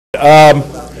Um,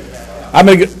 I'm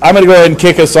gonna go ahead and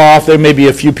kick us off. There may be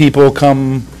a few people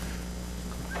come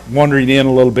wandering in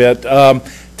a little bit.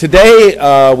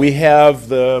 Today we have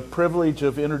the privilege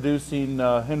of introducing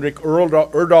Henrik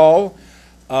Erdahl,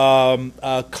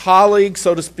 a colleague,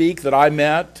 so to speak, that I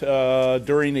met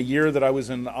during a year that I was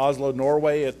in Oslo,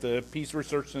 Norway, at the Peace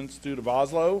Research Institute of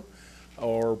Oslo,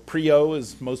 or PRIO,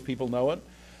 as most people know it.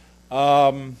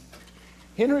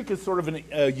 Henrik is sort of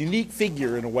a unique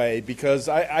figure in a way, because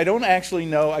I don't actually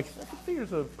know, I think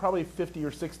there's probably 50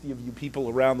 or 60 of you people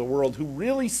around the world who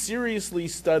really seriously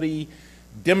study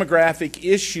demographic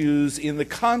issues in the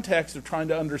context of trying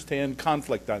to understand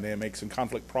conflict dynamics and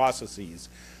conflict processes.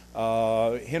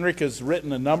 Henrik has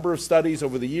written a number of studies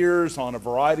over the years on a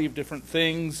variety of different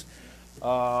things.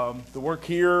 The work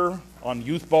here on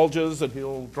youth bulges that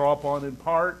he'll draw upon in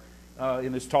part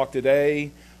in his talk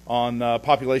today, on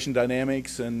population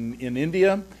dynamics in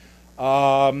India.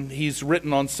 He's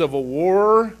written on civil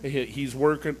war. He's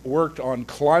worked on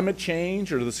climate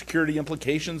change, or the security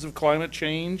implications of climate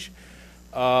change,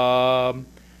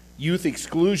 youth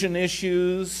exclusion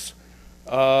issues,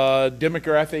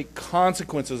 demographic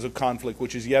consequences of conflict,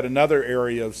 which is yet another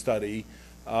area of study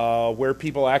where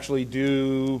people actually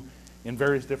do, in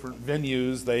various different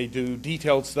venues, they do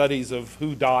detailed studies of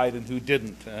who died and who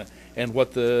didn't, and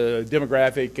what the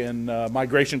demographic and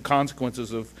migration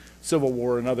consequences of civil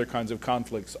war and other kinds of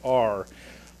conflicts are.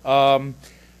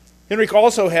 Henrik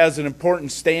also has an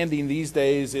important standing these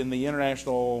days in the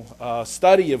international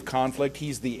study of conflict.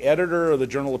 He's the editor of the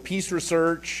Journal of Peace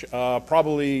Research,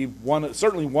 certainly one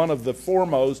of the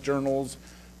foremost journals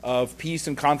of peace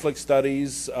and conflict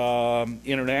studies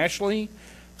internationally.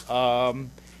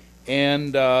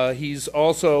 And he's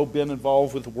also been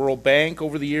involved with the World Bank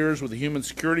over the years, with the Human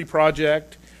Security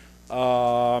Project,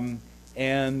 and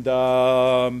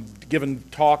given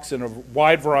talks in a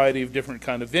wide variety of different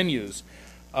kind of venues.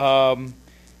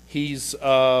 He's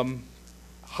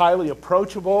highly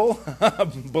approachable.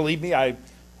 Believe me,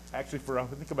 actually for I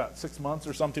think about 6 months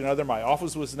or something or other, my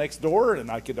office was next door, and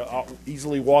I could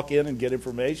easily walk in and get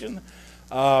information.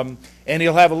 And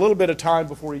he'll have a little bit of time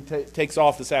before he takes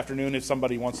off this afternoon if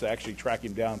somebody wants to actually track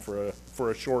him down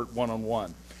for a short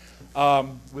one-on-one.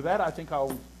 With that, I think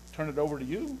I'll turn it over to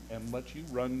you and let you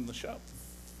run the show.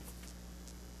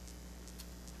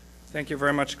 Thank you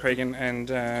very much, Craig, and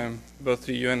both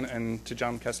to you and to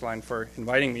John Kesseline for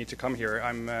inviting me to come here.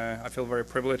 I feel very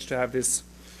privileged to have this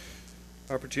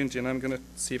opportunity, and I'm going to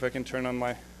see if I can turn on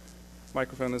my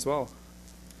microphone as well.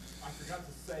 I forgot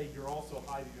to say you're also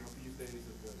hiding these days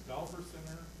at the Belfer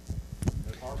Center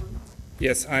at Harvard.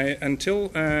 Yes, until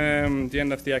the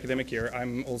end of the academic year,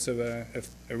 I'm also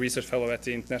a research fellow at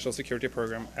the International Security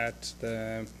Program at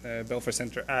the Belfer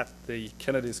Center at the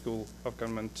Kennedy School of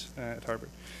Government at Harvard.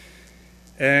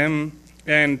 And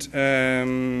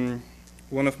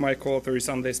one of my co-authors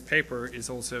on this paper is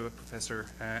also a professor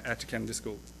at the Kennedy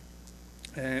School.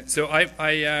 So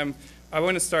I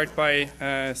want to start by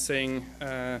saying,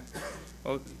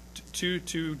 well,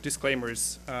 two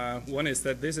disclaimers. One is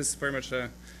that this is very much a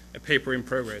paper in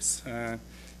progress.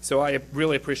 So I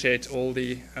really appreciate all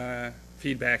the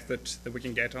feedback that we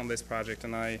can get on this project,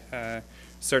 and I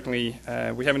certainly,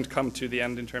 we haven't come to the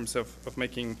end in terms of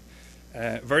making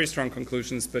very strong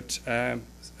conclusions, but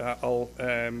I'll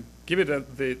give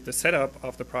it the setup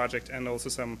of the project and also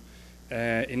some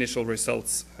initial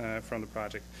results from the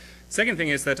project. Second thing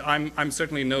is that I'm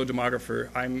certainly no demographer.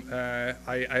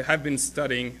 I have been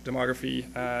studying demography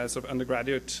sort of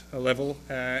undergraduate level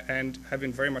and have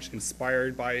been very much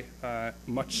inspired by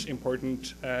much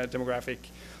important demographic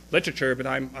literature. But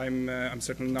I'm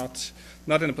certainly not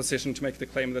in a position to make the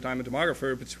claim that I'm a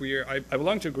demographer. But I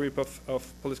belong to a group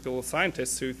of political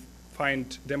scientists who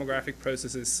find demographic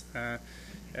processes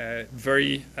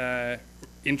very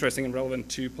interesting and relevant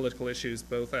to political issues,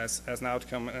 both as an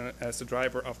outcome and as a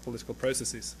driver of political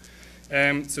processes.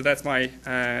 So that's my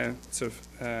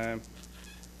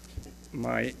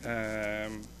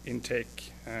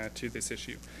intake to this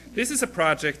issue. This is a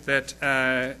project that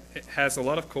has a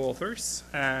lot of co-authors,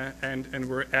 and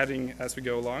we're adding as we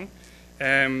go along.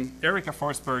 Erika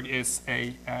Forsberg is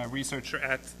a researcher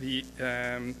at the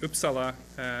Uppsala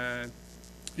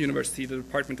University, the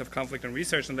Department of Conflict and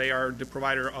Research, and they are the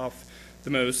provider of the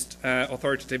most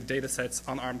authoritative data sets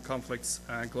on armed conflicts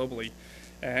globally.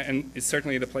 And it's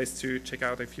certainly the place to check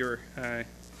out if you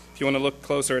want to look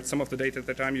closer at some of the data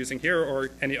that I'm using here or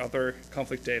any other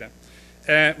conflict data.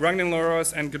 Ragnhild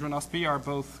Loros and Gudrun Aspi are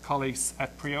both colleagues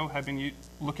at PRIO, have been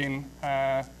looking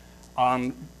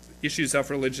on issues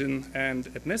of religion and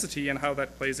ethnicity and how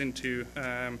that plays into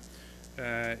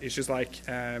issues like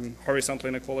horizontal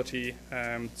inequality,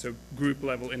 so group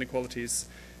level inequalities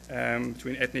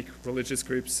between ethnic religious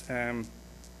groups.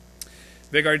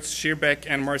 Vegard Schierbeck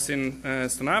and Marcin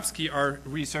Stanowski are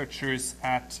researchers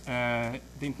at the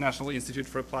International Institute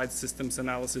for Applied Systems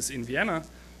Analysis in Vienna,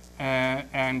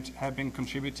 and have been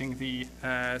contributing the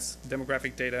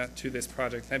demographic data to this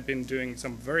project. Have been doing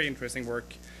some very interesting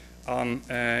work on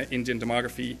Indian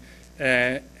demography.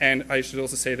 And I should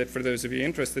also say that for those of you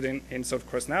interested in sort of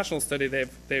cross-national study,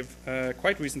 they've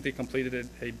quite recently completed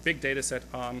a big data set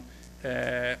on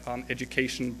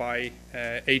education by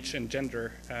age and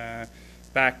gender,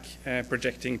 back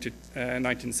projecting to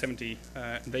 1970.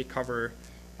 They cover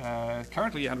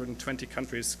currently 120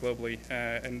 countries globally,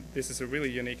 and this is a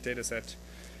really unique data set.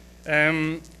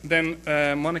 Then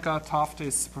Monica Toft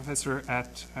is professor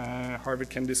at Harvard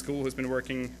Kennedy School, who's been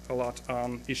working a lot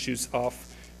on issues of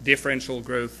differential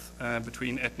growth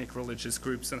between ethnic religious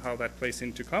groups and how that plays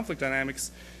into conflict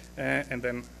dynamics, and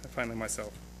then finally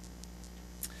myself.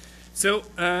 So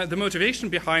the motivation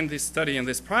behind this study and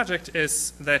this project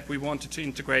is that we wanted to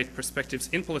integrate perspectives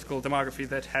in political demography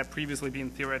that had previously been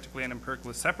theoretically and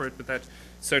empirically separate, but that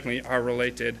certainly are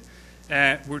related.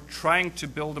 We're trying to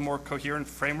build a more coherent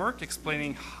framework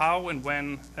explaining how and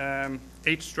when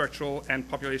age structural and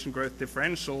population growth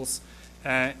differentials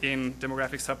in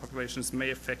demographic subpopulations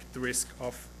may affect the risk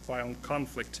of violent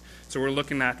conflict. So we're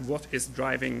looking at what is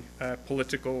driving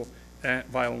political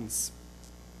violence.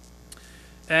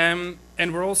 And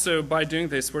we're also, by doing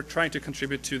this, we're trying to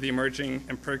contribute to the emerging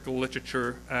empirical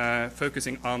literature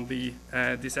focusing on the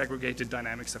disaggregated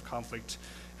dynamics of conflict.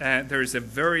 There is a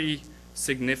very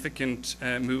significant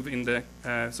move in the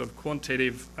sort of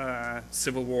quantitative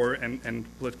civil war and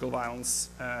political violence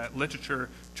literature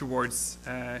towards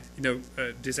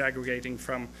disaggregating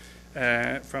from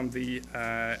the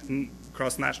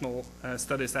cross-national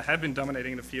studies that have been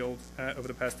dominating the field over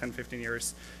the past 10-15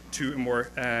 years to a more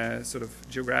sort of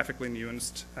geographically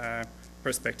nuanced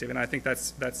perspective. And I think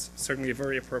that's certainly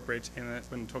very appropriate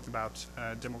when talking about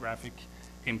demographic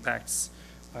impacts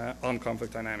on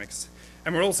conflict dynamics.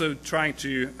 And we're also trying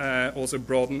to also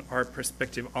broaden our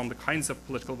perspective on the kinds of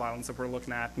political violence that we're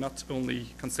looking at, not only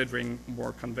considering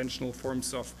more conventional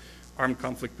forms of armed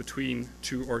conflict between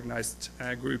two organized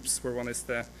groups, where one is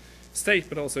the state,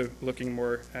 but also looking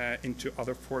more into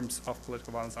other forms of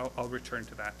political violence. I'll return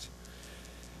to that.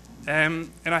 And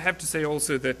I have to say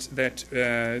also that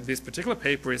this particular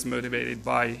paper is motivated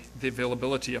by the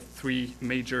availability of three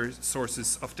major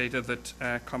sources of data that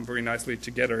come very nicely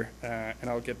together, and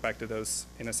I'll get back to those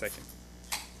in a second.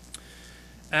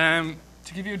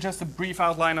 To give you just a brief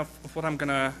outline of what I'm going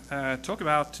to talk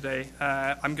about today,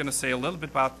 I'm going to say a little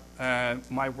bit about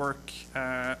my work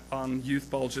on youth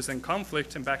bulges and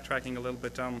conflict, and backtracking a little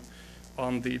bit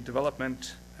on the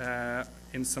development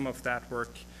in some of that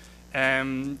work.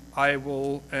 I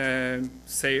will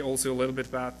say also a little bit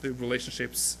about the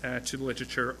relationships to the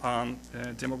literature on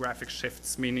demographic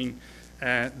shifts, meaning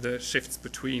the shifts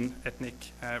between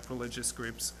ethnic religious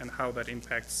groups and how that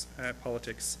impacts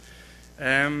politics.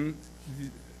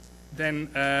 Then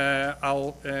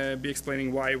I'll be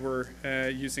explaining why we're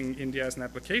using India as an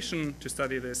application to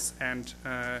study this, and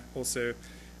also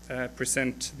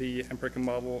present the empirical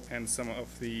model and some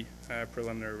of the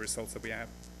preliminary results that we have.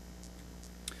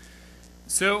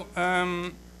 So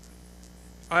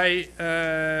I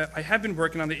have been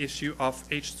working on the issue of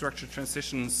age-structured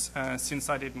transitions since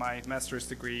I did my master's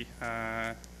degree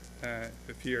a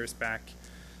few years back.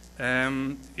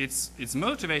 It's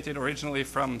motivated originally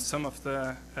from some of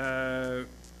the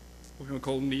what we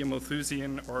call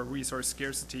neo-Malthusian or resource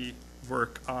scarcity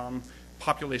work on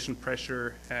population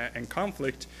pressure and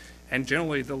conflict, and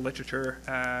generally the literature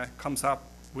comes up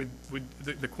with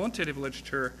the quantitative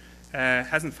literature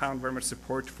hasn't found very much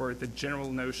support for the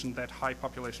general notion that high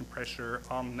population pressure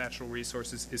on natural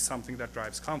resources is something that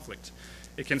drives conflict.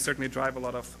 It can certainly drive a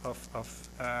lot of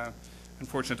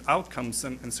unfortunate outcomes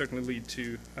and certainly lead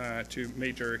to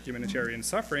major humanitarian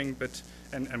suffering,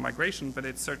 and migration, but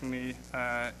it certainly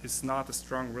is not a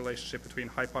strong relationship between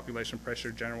high population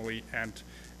pressure generally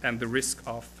and the risk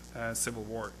of civil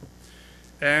war.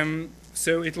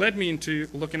 So it led me into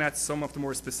looking at some of the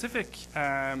more specific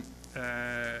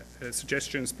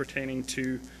suggestions pertaining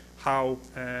to how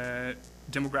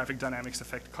demographic dynamics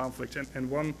affect conflict.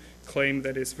 And one claim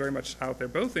that is very much out there,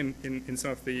 both in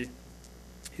some of the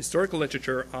historical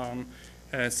literature on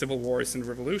civil wars and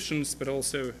revolutions, but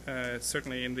also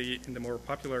certainly in the more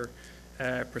popular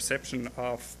perception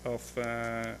of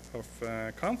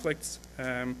conflicts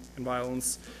and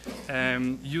violence,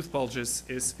 youth bulges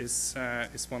is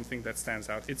one thing that stands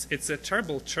out. It's a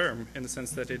terrible term in the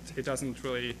sense that it doesn't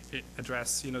really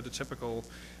address the typical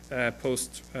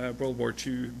post World War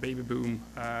II baby boom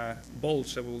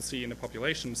bulge that we'll see in the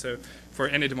population. So for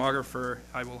any demographer,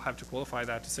 I will have to qualify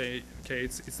that to say, okay,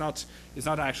 it's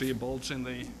not actually a bulge in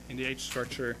the age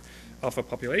structure of a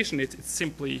population. It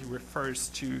simply refers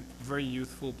to very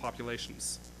youthful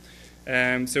populations.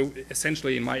 So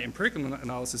essentially, in my empirical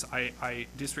analysis, I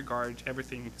disregard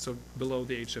everything below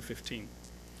the age of 15.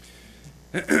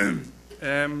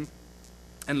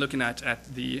 And looking at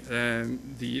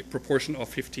the proportion of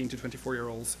 15 to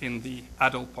 24-year-olds in the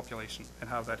adult population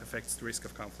and how that affects the risk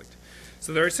of conflict.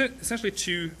 So there are essentially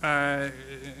two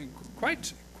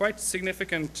quite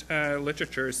significant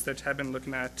literatures that have been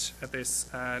looking at this,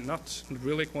 not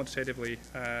really quantitatively,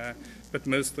 but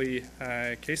mostly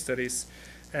case studies.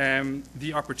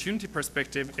 The opportunity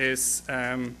perspective is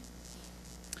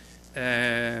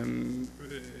in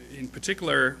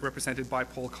particular represented by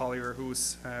Paul Collier,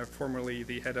 who's formerly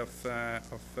the head of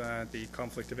the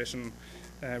Conflict Division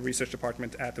Research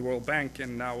Department at the World Bank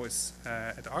and now is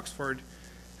at Oxford,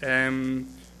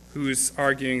 who's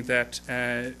arguing that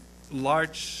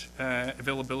large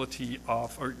availability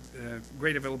of, or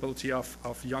great availability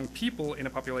of young people in a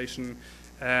population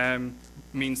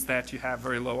means that you have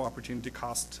very low opportunity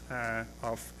cost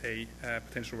of a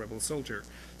potential rebel soldier.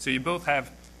 So you both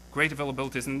have great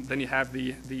availabilities, and then you have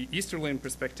the Easterlin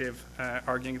perspective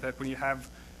arguing that when you have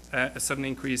a sudden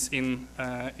increase in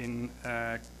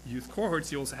youth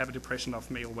cohorts, you also have a depression of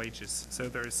male wages. So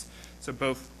there's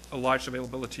both a large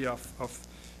availability of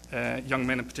young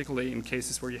men, and particularly in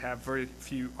cases where you have very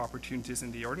few opportunities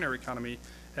in the ordinary economy,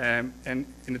 and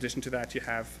in addition to that, you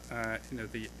have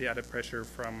the added pressure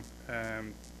from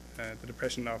the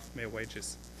depression of male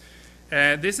wages.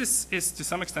 This is to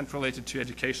some extent related to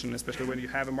education, especially when you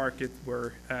have a market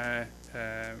where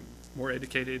more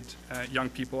educated young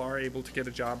people are able to get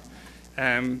a job.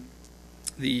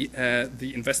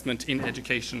 The investment in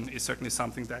education is certainly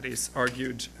something that is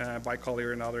argued by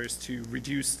Collier and others to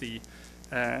reduce the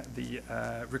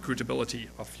recruitability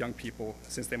of young people,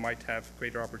 since they might have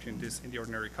greater opportunities in the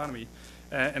ordinary economy.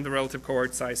 And the relative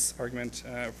cohort size argument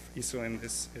of Easterlin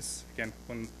is again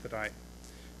one that I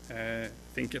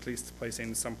think at least plays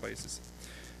in some places.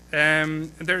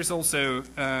 There is also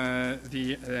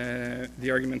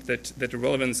the argument that the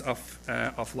relevance of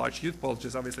large youth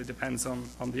bulges obviously depends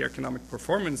on the economic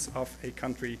performance of a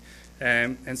country,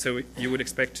 and so you would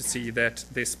expect to see that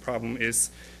this problem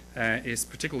is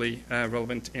particularly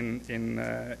relevant in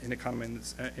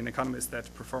economies that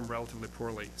perform relatively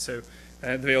poorly. So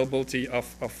the availability of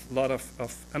a lot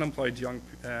of unemployed young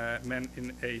men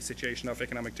in a situation of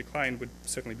economic decline would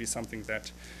certainly be something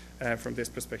that, from this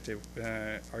perspective,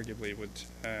 arguably would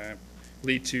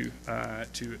lead to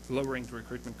lowering the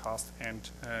recruitment cost and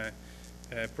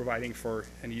providing for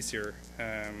an easier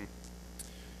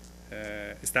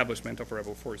establishment of a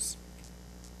rebel force.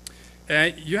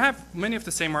 You have many of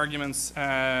the same arguments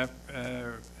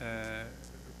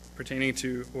pertaining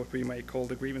to what we might call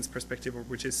the grievance perspective,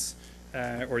 which is,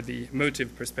 or the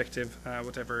motive perspective,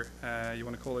 whatever you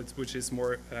want to call it, which is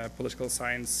more political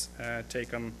science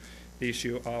take on the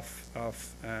issue of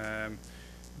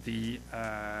the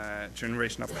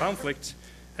generation of conflict,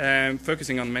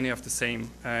 focusing on many of the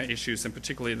same issues, and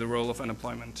particularly the role of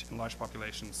unemployment in large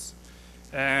populations.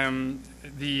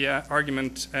 The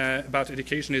argument about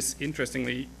education is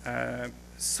interestingly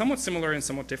somewhat similar and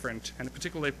somewhat different, and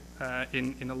particularly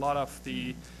in a lot of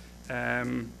the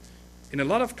in a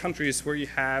lot of countries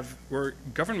where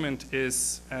government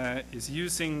is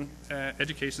using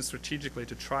education strategically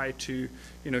to try to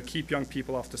keep young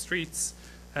people off the streets.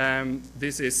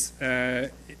 This is,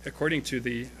 according to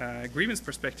the grievance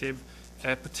perspective,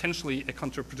 potentially a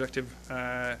counterproductive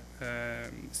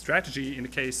strategy in a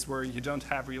case where you don't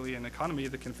have really an economy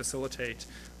that can facilitate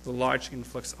the large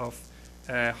influx of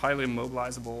highly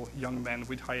mobilizable young men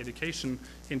with high education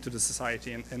into the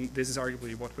society. And this is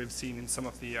arguably what we've seen in some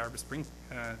of the Arab Spring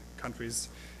countries,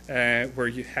 where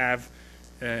you have,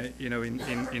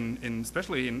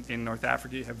 especially in North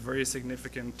Africa, you have very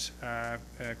significant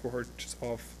cohorts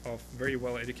of very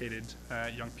well-educated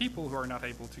young people who are not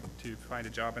able to find a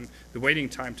job, and the waiting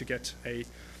time to get a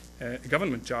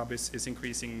government job is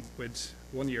increasing with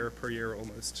 1 year per year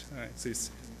almost.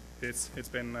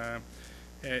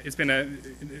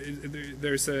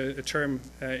 There's a term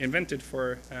invented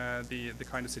for the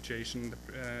kind of situation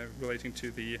relating to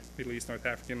the Middle East, North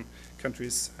African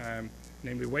countries,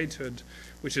 namely waithood,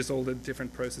 which is all the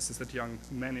different processes that young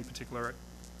men in particular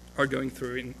are going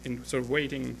through in sort of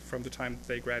waiting from the time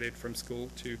they graduate from school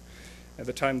to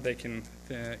the time they can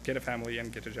get a family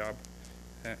and get a job,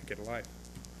 get a life.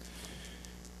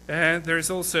 There is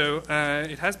also,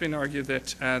 it has been argued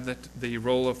that the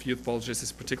role of youth bulges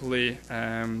is particularly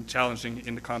challenging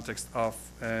in the context of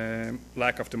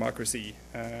lack of democracy,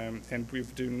 and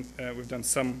we've done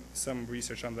some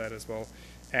research on that as well,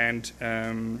 and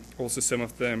also some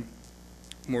of the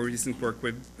more recent work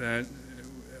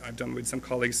I've done with some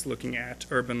colleagues looking at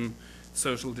urban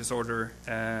social disorder,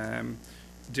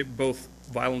 both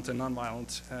violent and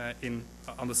non-violent,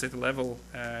 on the city level,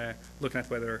 looking at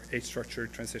whether age structure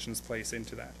transitions plays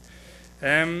into that.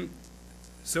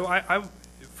 So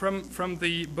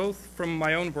both from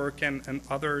my own work and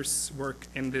others' work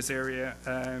in this area,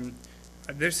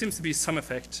 there seems to be some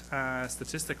effect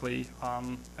statistically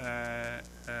on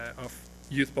of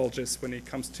youth bulges when it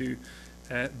comes to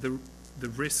the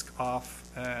risk of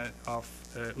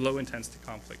low-intensity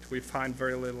conflict. We find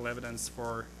very little evidence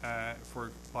for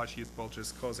large youth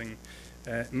bulges causing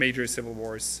major civil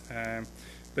wars,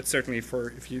 but certainly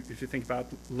if you think about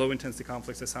low-intensity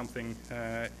conflicts as something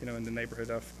in the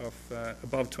neighborhood of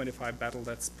above 25 battle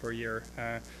deaths per year,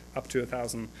 up to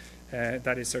 1,000,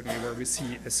 that is certainly where we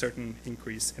see a certain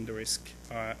increase in the risk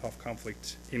of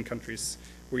conflict in countries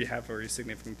where you have very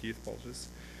significant youth bulges.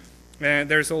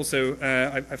 There's also,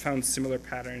 I found similar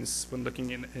patterns when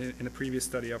looking in a previous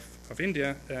study of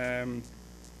India,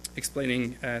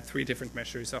 explaining 3 different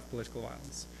measures of political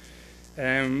violence.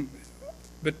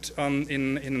 But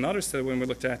in another study, when we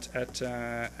looked at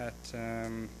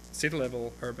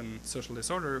city-level urban social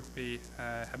disorder, we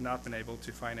have not been able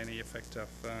to find any effect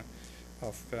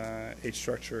of age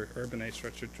structure, urban age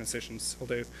structure transitions,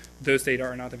 although those data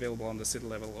are not available on the city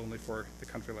level, only for the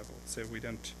country level. So we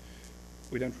don't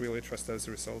really trust those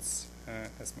results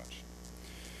as much.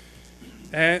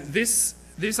 This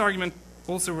argument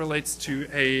also relates to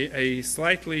a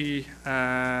slightly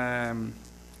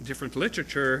different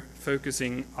literature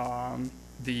focusing on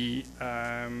the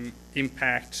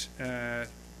impact,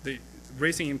 the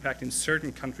raising impact in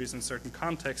certain countries and certain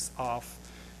contexts of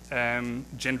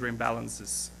gender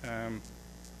imbalances.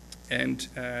 And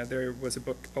there was a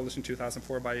book published in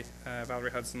 2004 by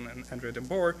Valerie Hudson and Andrea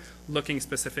Dembord looking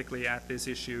specifically at this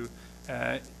issue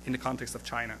in the context of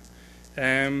China,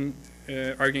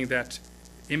 arguing that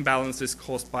imbalances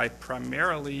caused by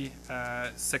primarily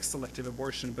sex-selective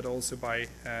abortion, but also by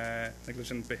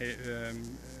negligent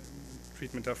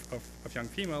treatment of young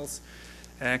females,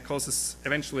 causes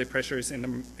eventually pressures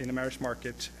in the marriage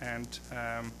market and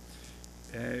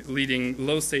leading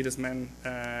low-status men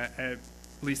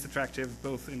least attractive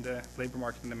both in the labor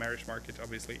market and the marriage market,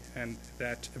 obviously, and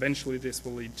that eventually this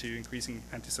will lead to increasing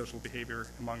antisocial behavior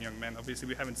among young men. Obviously,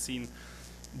 we haven't seen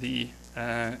the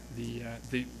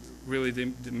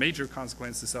major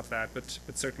consequences of that, but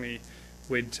certainly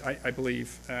with, I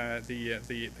believe,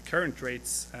 the current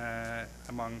rates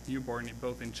among newborn,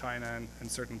 both in China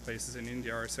and certain places in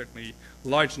India, are certainly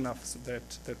large enough so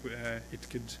that it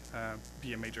could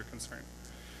be a major concern.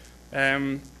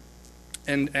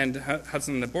 And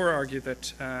Hudson and Dembord argue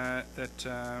that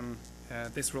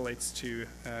this relates to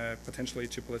potentially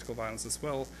to political violence as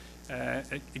well.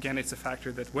 Again, it's a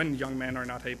factor that when young men are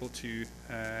not able to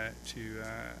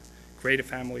create a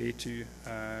family, to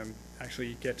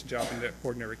actually get a job in the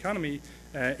ordinary economy,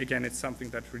 again, it's something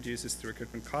that reduces the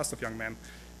recruitment cost of young men,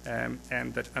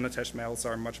 and that unattached males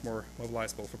are much more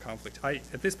mobilizable for conflict.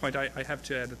 At this point, I have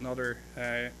to add another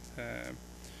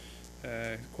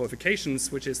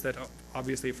qualifications, which is that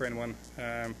obviously for anyone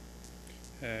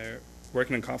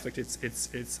working in conflict,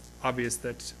 it's obvious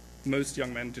that most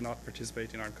young men do not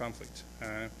participate in armed conflict.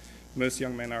 Most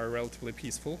young men are relatively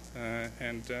peaceful,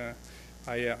 and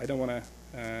I don't want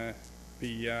to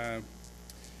be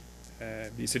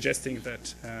suggesting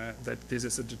that this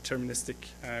is a deterministic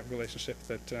relationship,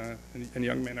 that and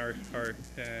young men are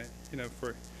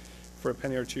for a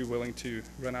penny or two willing to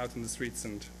run out in the streets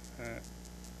and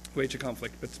wage a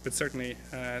conflict, but certainly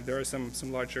there are some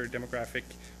larger demographic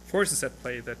forces at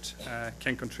play that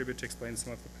can contribute to explain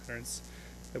some of the patterns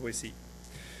that we see.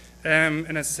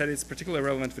 And as I said, it's particularly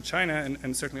relevant for China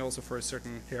and certainly also for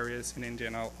certain areas in India,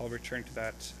 and I'll return to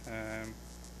that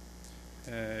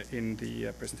in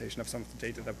the presentation of some of the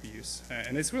data that we use.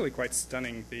 And it's really quite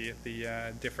stunning, the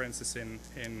differences in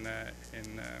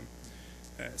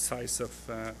size of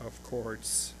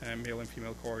cohorts, male and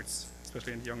female cohorts,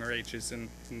 especially in younger ages in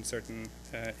certain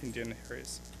Indian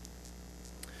areas.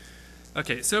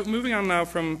 Okay, so moving on now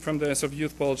from the sort of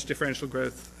youth bulge, differential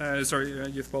growth,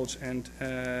 youth bulge and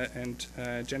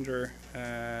gender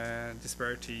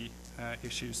disparity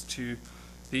issues to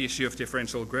the issue of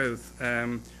differential growth.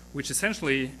 which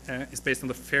essentially is based on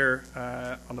the fear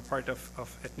on the part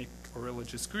of ethnic or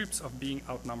religious groups of being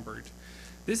outnumbered.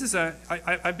 This is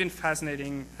I've been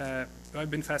fascinated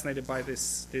by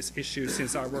this issue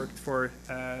since I worked for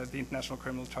the International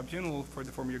Criminal Tribunal for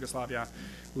the former Yugoslavia,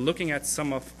 looking at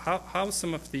how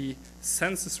some of the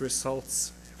census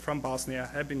results from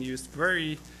Bosnia have been used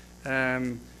very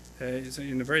in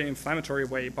a very inflammatory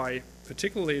way by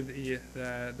particularly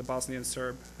the Bosnian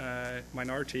Serb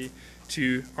minority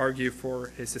to argue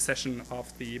for a secession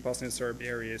of the Bosnian Serb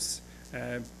areas,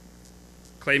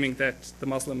 claiming that the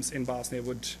Muslims in Bosnia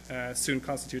would soon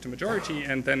constitute a majority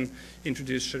and then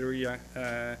introduce Sharia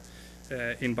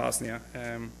in Bosnia.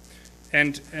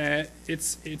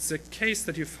 It's a case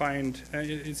that you find,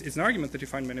 it's an argument that you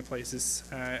find many places.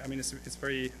 I mean, it's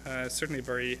very, certainly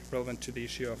very relevant to the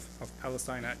issue of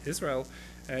Palestine and Israel.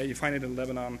 You find it in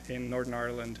Lebanon, in Northern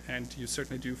Ireland, and you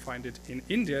certainly do find it in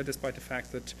India, despite the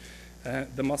fact that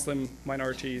the Muslim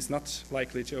minority is not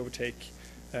likely to overtake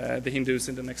the Hindus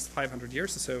in the next 500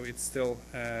 years or so. It's still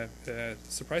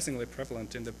surprisingly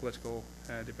prevalent in the political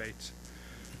debate.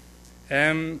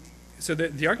 So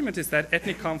the argument is that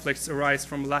ethnic conflicts arise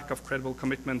from lack of credible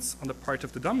commitments on the part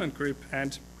of the dominant group,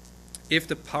 and if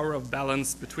the power of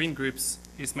balance between groups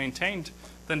is maintained,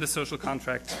 then the social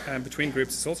contract between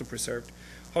groups is also preserved.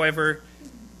 However,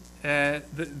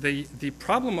 the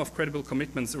problem of credible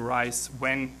commitments arise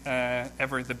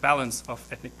whenever the balance of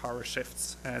ethnic power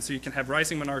shifts. So you can have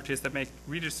rising minorities that make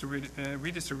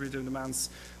redistributive demands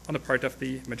on the part of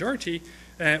the majority,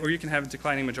 or you can have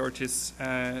declining majorities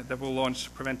that will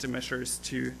launch preventive measures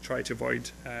to try to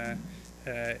avoid a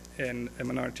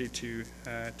minority to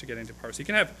get into power. So you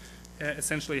can have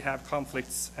essentially have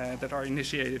conflicts that are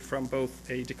initiated from both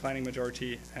a declining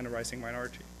majority and a rising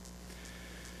minority.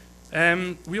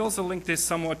 We also link this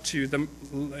somewhat to the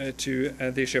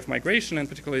issue of migration, and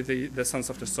particularly the Sons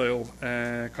of the Soil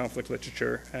conflict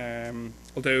literature,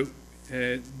 although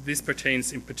this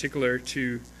pertains in particular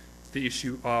to the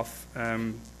issue of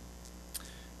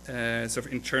sort of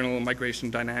internal migration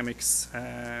dynamics,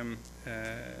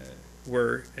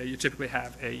 where you typically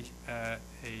have a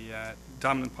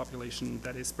dominant population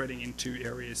that is spreading into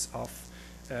areas of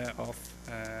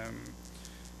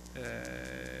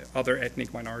other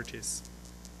ethnic minorities.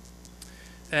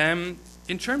 In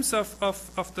terms of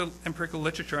the empirical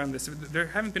literature on this, there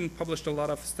haven't been published a lot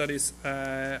of studies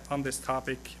on this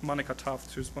topic. Monica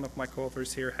Toft, who's one of my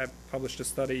co-authors here, have published a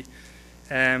study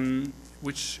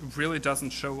which really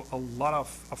doesn't show a lot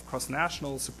of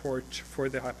cross-national support for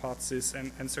the hypothesis,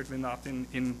 and certainly not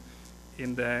in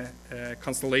the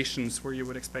constellations where you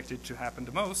would expect it to happen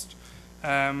the most.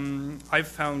 I've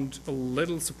found a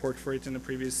little support for it in a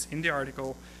previous India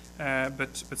article,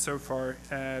 but so far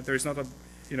there's not a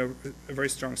very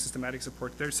strong systematic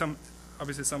support. There's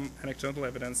obviously some anecdotal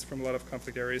evidence from a lot of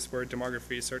conflict areas where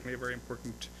demography is certainly a very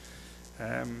important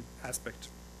aspect.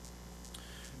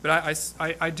 But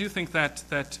I do think that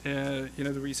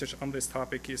the research on this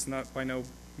topic is not by no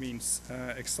means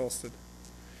exhausted.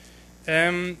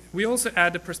 We also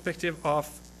add the perspective of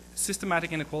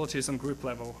systematic inequalities on group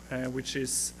level, which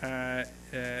is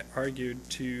argued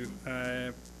to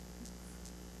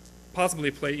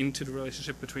possibly play into the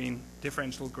relationship between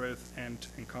differential growth and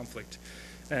conflict.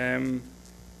 The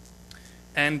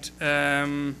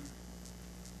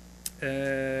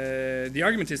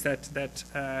argument is that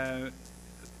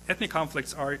ethnic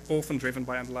conflicts are often driven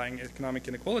by underlying economic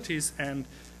inequalities, and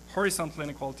horizontal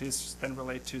inequalities then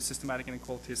relate to systematic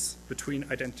inequalities between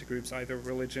identity groups, either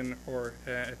religion or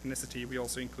ethnicity. We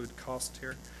also include caste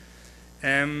here.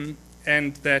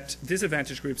 And that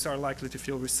disadvantaged groups are likely to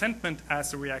feel resentment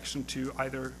as a reaction to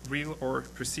either real or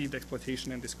perceived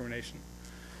exploitation and discrimination.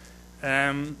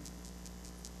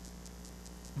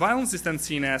 Violence is then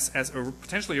seen as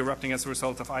potentially erupting as a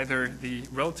result of either the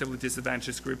relatively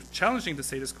disadvantaged group challenging the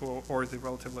status quo or the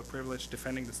relatively privileged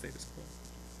defending the status quo.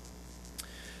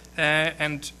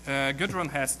 Gudrun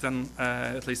has done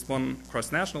at least one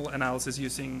cross-national analysis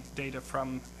using data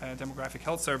from demographic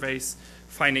health surveys,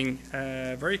 finding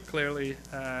very clearly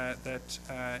that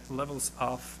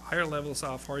higher levels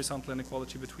of horizontal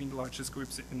inequality between the largest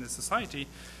groups in the society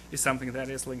is something that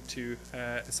is linked to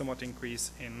a somewhat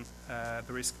increase in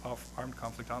the risk of armed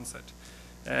conflict onset.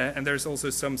 And there's also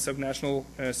some subnational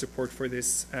support for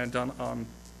this done on,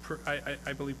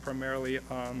 I believe, primarily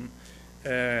on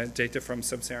data from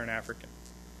sub-Saharan Africa.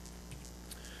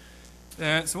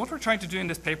 So what we're trying to do in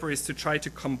this paper is to try to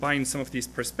combine some of these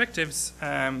perspectives,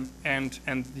 and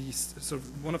these sort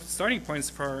of one of the starting points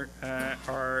for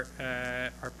our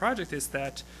project is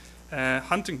that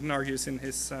Huntington argues in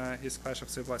his Clash of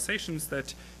Civilizations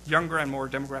that younger and more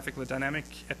demographically dynamic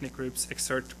ethnic groups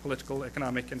exert political,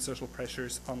 economic, and social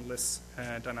pressures on less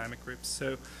dynamic groups.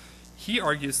 So he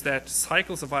argues that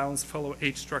cycles of violence follow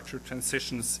age-structured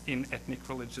transitions in ethnic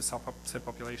religious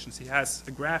subpopulations. He has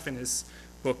a graph in his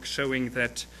book showing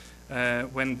that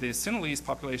when the Sinhalese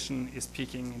population is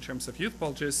peaking in terms of youth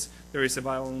bulges, there is a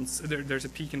there's a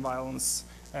peak in violence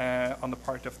on the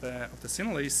part of the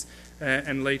Sinhalese,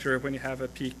 and later when you have a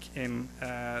peak in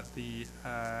the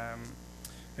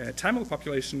Tamil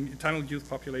youth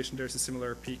population, there's a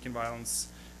similar peak in violence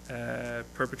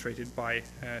perpetrated by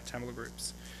Tamil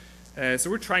groups. So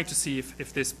we're trying to see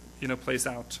if this plays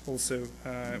out also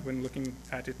when looking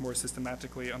at it more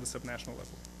systematically on the subnational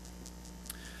level.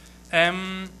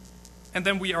 And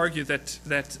then we argue that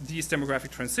these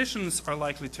demographic transitions are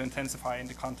likely to intensify in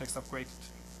the context of great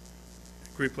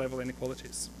group-level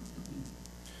inequalities.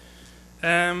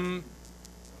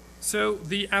 So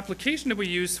the application that we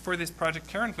use for this project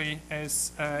currently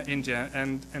is India,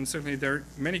 and certainly there are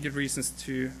many good reasons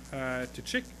to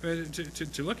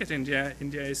look at India.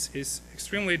 India is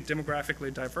extremely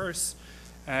demographically diverse.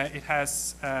 It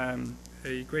has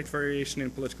a great variation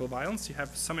in political violence. You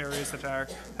have some areas that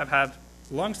have had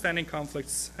long-standing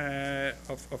conflicts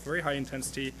of very high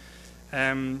intensity.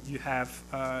 You have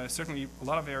certainly a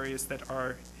lot of areas that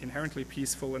are inherently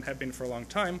peaceful and have been for a long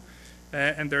time,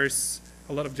 and there's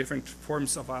a lot of different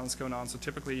forms of violence going on. So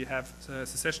typically you have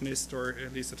secessionist or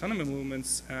at least autonomous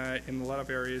movements in a lot of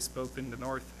areas, both in the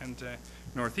north and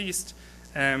northeast.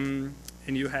 And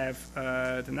you have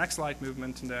the Naxalite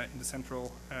movement in the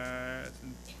central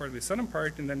part of the southern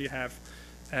part, and then you have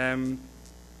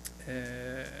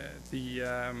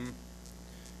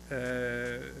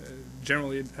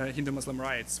generally Hindu-Muslim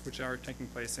riots, which are taking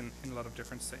place in a lot of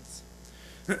different states.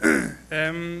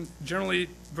 Generally,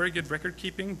 very good record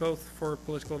keeping, both for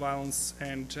political violence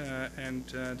and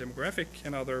demographic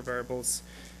and other variables,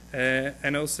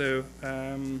 and also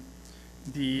again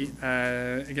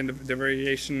the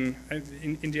variation.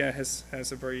 India has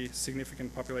a very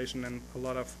significant population and a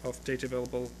lot of data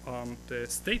available on the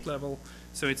state level,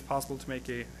 so it's possible to make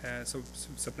a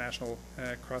subnational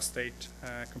cross-state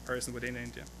comparison within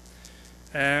India.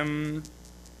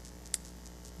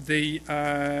 The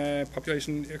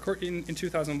population in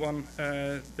 2001,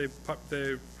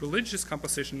 the religious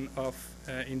composition of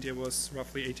India was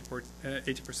roughly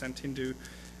 80% Hindu,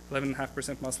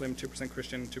 11.5% Muslim, 2%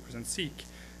 Christian, 2% Sikh.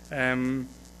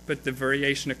 But the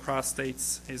variation across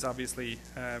states is obviously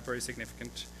very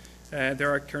significant.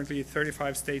 There are currently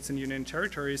 35 states and union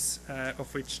territories,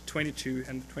 of which 22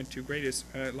 and the 22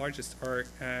 largest are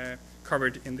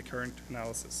covered in the current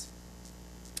analysis.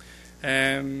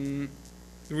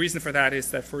 The reason for that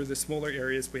is that for the smaller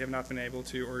areas, we have not been able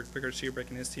to, or Vigard Schierbeck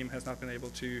and his team has not been able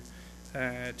to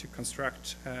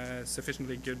construct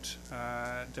sufficiently good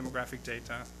demographic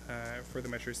data for the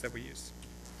measures that we use.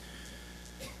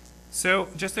 So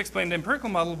just to explain the empirical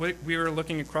model, we were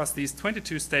looking across these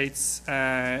 22 states,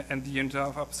 and the unit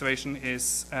of observation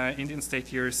is Indian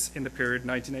state years in the period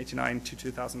 1989 to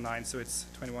 2009, so it's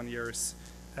 21 years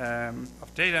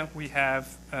of data. We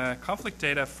have conflict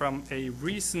data from a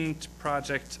recent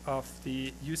project of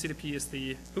the UCDP, is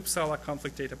the Uppsala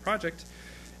Conflict Data Project.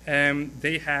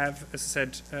 They have, as I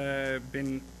said,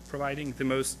 been providing the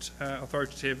most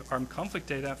authoritative armed conflict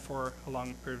data for a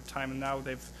long period of time, and now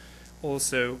they've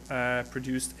also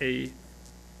produced a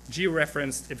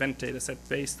georeferenced event data set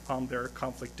based on their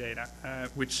conflict data,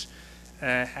 which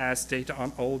has data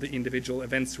on all the individual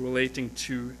events relating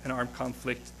to an armed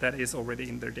conflict that is already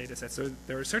in their data set. So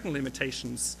there are certain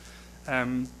limitations,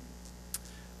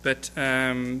 but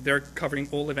they're covering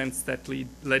all events that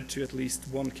led to at least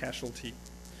one casualty.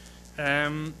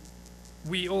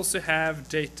 We also have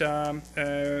data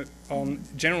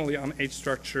generally on age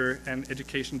structure and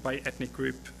education by ethnic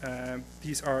group.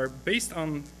 These are based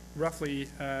on roughly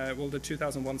the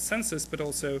 2001 census, but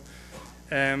also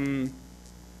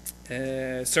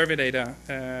survey data,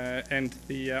 and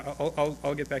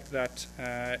I'll get back to that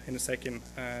in a second,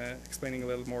 explaining a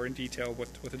little more in detail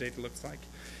what the data looks like.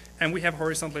 And we have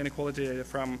horizontal inequality data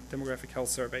from demographic health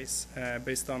surveys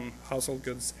based on household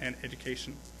goods and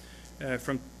education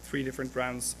from 3 different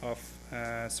rounds of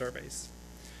surveys.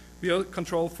 We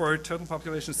control for total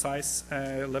population size,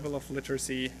 level of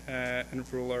literacy, and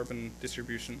rural-urban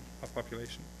distribution of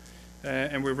population.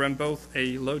 And we run both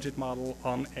a logit model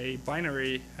on a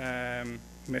binary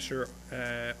measure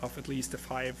of at least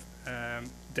 5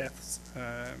 deaths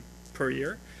per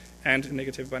year, and a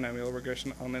negative binomial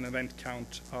regression on an event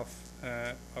count of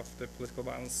the political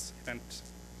violence event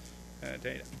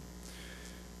data.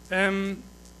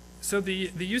 So the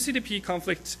UCDP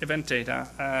conflict event data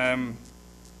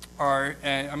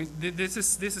this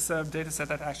is a data set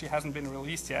that actually hasn't been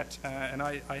released yet, and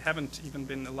I haven't even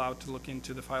been allowed to look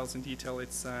into the files in detail.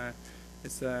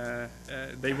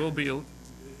 They will be,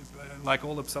 like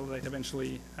all Uppsala data,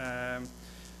 eventually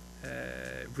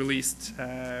released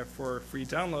for free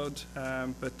download,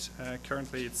 but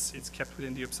currently it's kept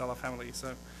within the Uppsala family.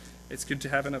 So it's good to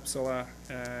have an Uppsala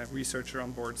researcher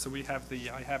on board. So I have the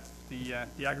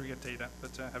aggregate data,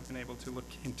 but have been able to look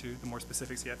into the more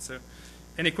specifics yet. So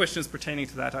any questions pertaining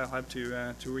to that, I'll have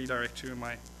to redirect to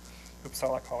my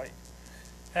Uppsala colleague.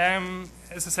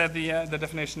 As I said, the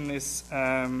definition is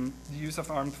the use of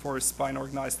armed force by an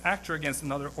organized actor against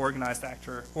another organized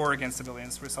actor or against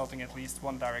civilians, resulting in at least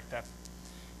one direct death.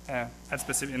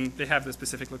 And they have the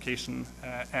specific location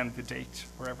and the date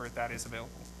wherever that is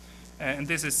available. And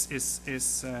this is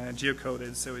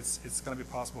geocoded, so it's going to be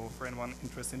possible for anyone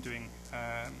interested in doing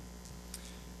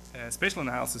spatial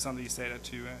analysis on these data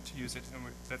to use it, and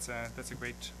that's a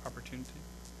great opportunity.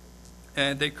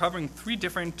 They're covering 3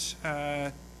 different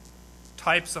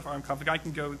types of armed conflict. I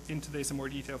can go into this in more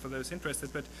detail for those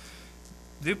interested, but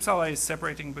the Uppsala is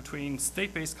separating between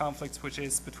state-based conflicts, which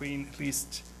is between at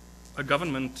least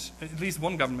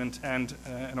one government and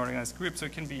an organized group. So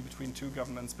it can be between 2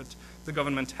 governments, but the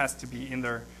government has to be in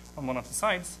there on one of the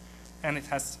sides, and it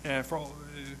has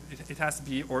it has to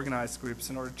be organized groups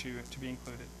in order to be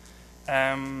included.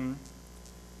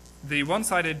 The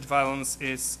one-sided violence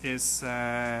is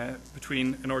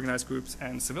between an organized groups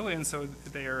and civilians, so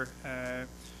they are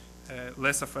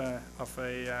less of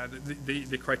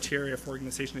the criteria for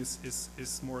organization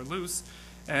is more loose,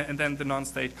 and then the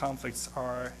non-state conflicts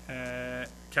are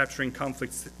capturing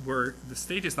conflicts where the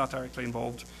state is not directly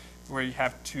involved, where you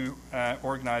have 2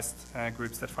 organized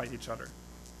groups that fight each other,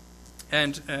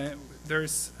 and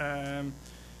there's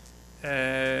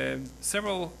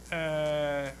several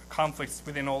conflicts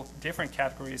within all different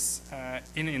categories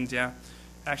in India.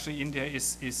 Actually, India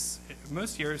is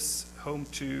most years home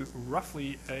to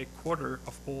roughly a quarter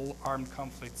of all armed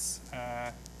conflicts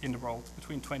in the world.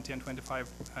 Between 20 and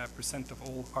 25% of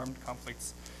all armed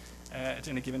conflicts at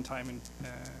any given time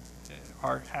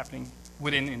are happening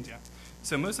within India.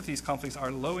 So most of these conflicts are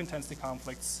low-intensity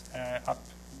conflicts,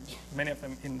 many of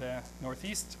them in the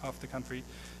northeast of the country.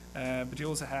 But you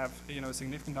also have a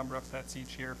significant number of deaths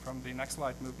each year from the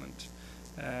Naxalite movement,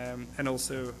 and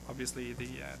also obviously the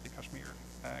Kashmir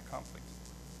conflict.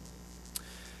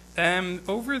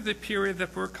 Over the period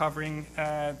that we're covering,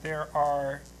 there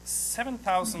are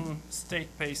 7,000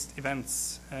 state-based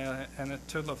events and a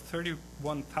total of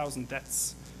 31,000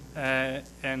 deaths,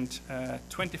 and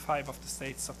 25 of the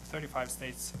 35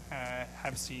 states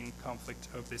have seen conflict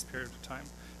over this period of time,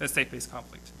 state-based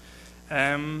conflict.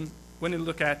 When you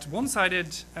look at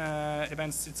one-sided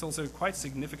events, it's also quite a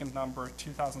significant number,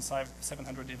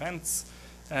 2,700 events,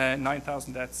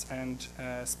 9,000 deaths, and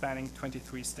spanning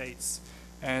 23 states.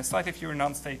 Slightly fewer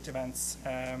non-state events,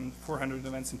 400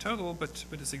 events in total, but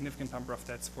with a significant number of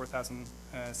deaths,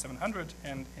 4,700,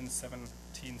 and in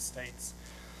 17 states.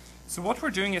 So what we're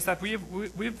doing is that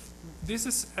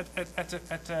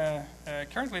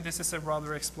currently this is a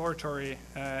rather exploratory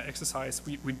exercise.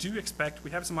 We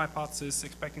have some hypotheses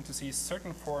expecting to see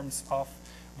certain forms of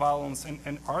violence,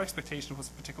 and our expectation was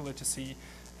particularly to see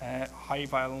high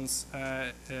violence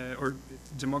or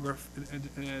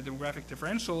demographic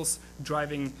differentials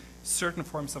driving certain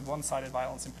forms of one-sided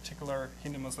violence, in particular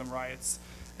Hindu-Muslim riots.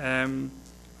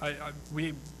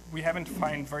 We haven't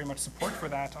found very much support for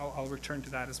that. I'll return to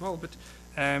that as well. But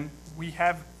we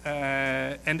have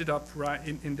ended up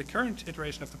in the current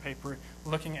iteration of the paper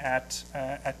looking at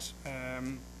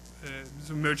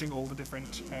merging all the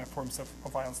different forms of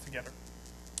violence together.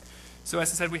 So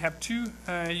as I said, we have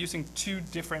using 2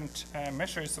 different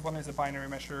measures. So one is a binary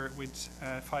measure with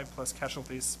 5+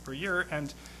 casualties per year,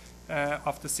 and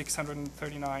of the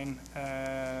 639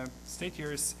 state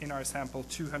years in our sample,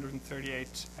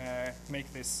 238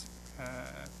 make this.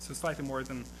 So slightly more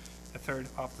than a third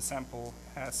of the sample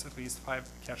has at least 5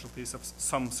 casualties of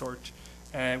some sort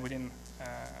within.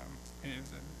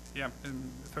 A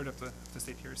third of the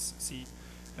state years see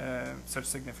such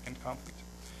significant conflict.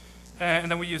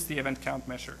 And then we use the event count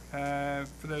measure.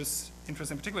 For those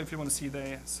interested in particular, if you want to see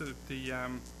the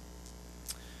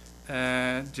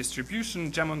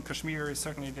distribution, Jammu and Kashmir is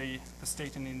certainly the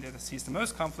state in India that sees the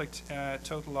most conflict,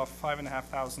 total of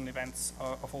 5,500 events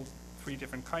of all 3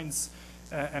 different kinds,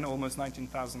 and almost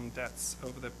 19,000 deaths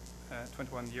over the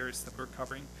 21 years that we're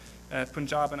covering.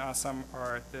 Punjab and Assam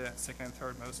are the second and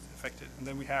third most affected. And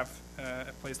then we have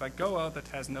a place like Goa that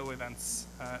has no events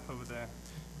over the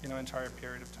entire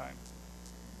period of time.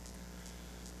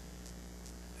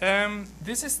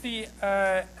 This is the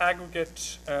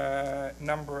aggregate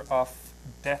number of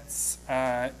deaths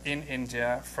in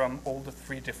India from all the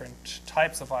 3 different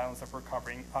types of violence that we're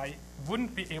covering. I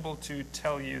wouldn't be able to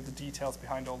tell you the details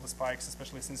behind all the spikes,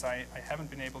 especially since I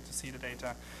haven't been able to see the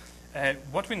data.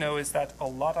 What we know is that a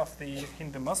lot of the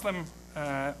Hindu-Muslim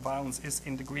violence is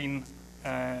in the green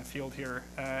field here,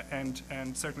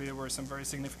 and certainly there were some very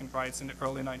significant riots in the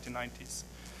early 1990s.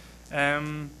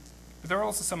 But there are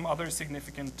also some other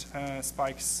significant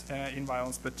spikes in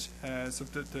violence, but so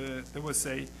there was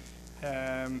a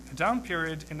down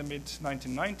period in the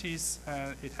mid-1990s.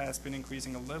 It has been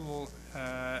increasing a little,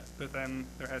 but then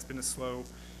there has been a slow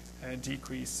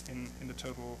decrease in the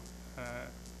total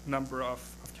number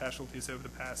of casualties over the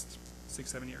past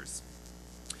 6-7 years.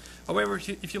 However,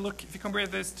 if you compare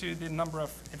this to the number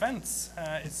of events,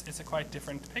 it's a quite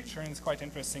different picture, and it's quite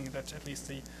interesting that at least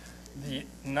the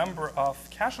number of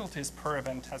casualties per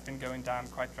event has been going down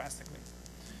quite drastically.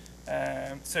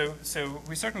 So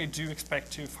we certainly do expect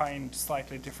to find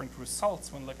slightly different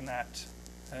results when looking at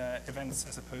events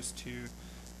as opposed to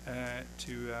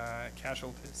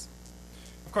casualties.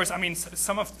 Of course, I mean,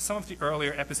 some of the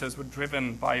earlier episodes were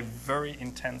driven by very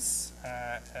intense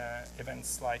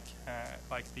events, like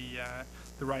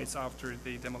the riots after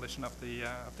the demolition of the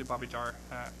Babi Dar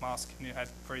mosque, and you had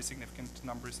very significant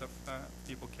numbers of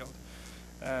people killed.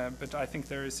 But I think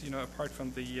there is, apart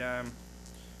from the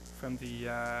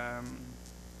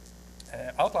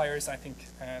outliers, I think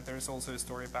there is also a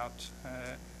story about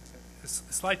a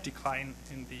slight decline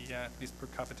in the at least per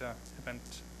capita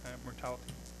event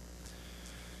mortality.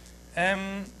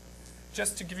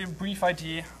 Just to give you a brief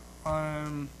idea,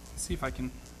 see if I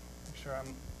can make sure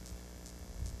I'm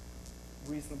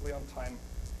reasonably on time.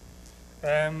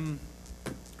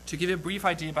 To give you a brief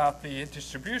idea about the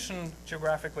distribution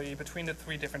geographically between the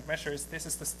 3 different measures, this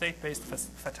is the state-based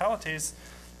fatalities.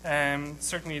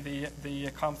 Certainly the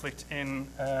conflict in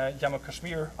Jammu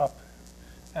Kashmir up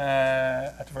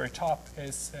at the very top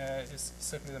is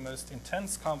certainly the most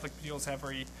intense conflict, but you also have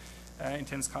very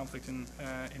intense conflict in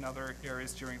other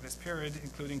areas during this period,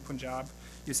 including Punjab.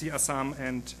 You see Assam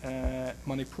and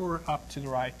Manipur up to the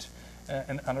right,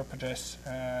 and Andhra Pradesh,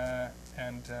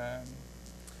 and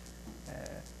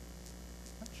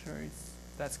not sure if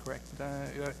that's correct, but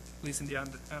at least in the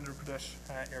Andhra Pradesh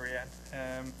area.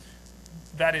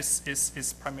 That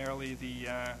is primarily the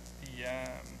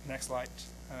Naxalite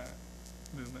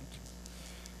movement.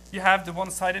 You have the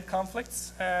one-sided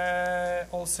conflicts,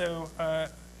 also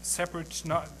separate,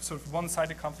 not sort of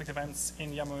one-sided conflict events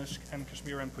in Jammu and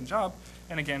Kashmir and Punjab,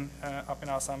 and again up in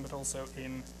Assam, but also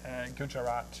in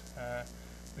Gujarat,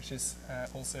 which is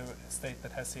also a state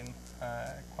that has seen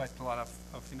quite a lot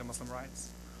of Hindu-Muslim riots.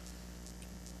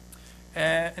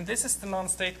 And this is the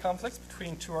non-state conflicts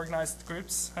between 2 organized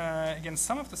groups. Again,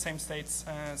 some of the same states,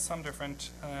 some different.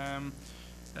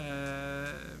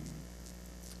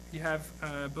 You have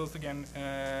both, again,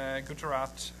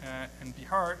 Gujarat and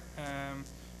Bihar,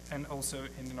 and also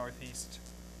in the northeast.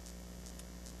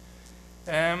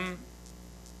 The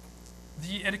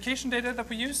education data that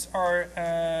we use are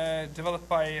developed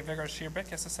by Vegard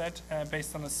Schierbeck, as I said,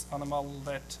 based on a model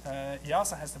that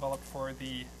IASA has developed for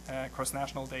the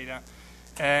cross-national data.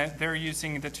 They're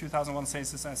using the 2001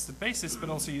 census as the basis, but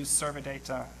also use survey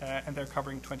data, and they're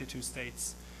covering 22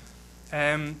 states.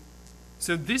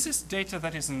 So this is data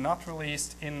that is not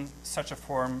released in such a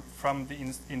form from the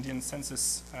Indian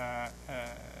census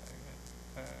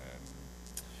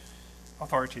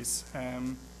authorities.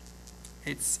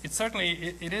 It's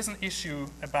certainly it is an issue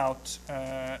about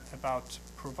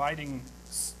providing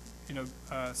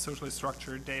socially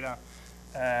structured data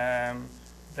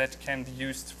that can be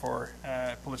used for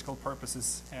political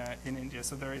purposes in India.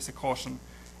 So there is a caution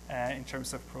in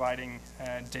terms of providing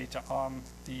data on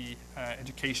the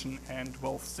education and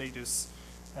wealth status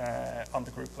on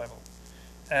the group level.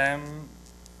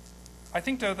 I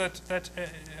think, though, that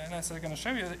and as I'm going to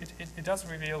show you, it does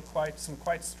reveal some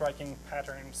quite striking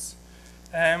patterns.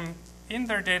 In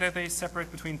their data, they separate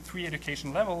between 3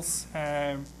 education levels,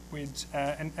 and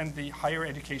the higher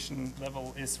education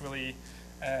level is really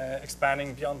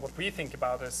expanding beyond what we think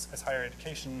about as higher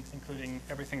education, including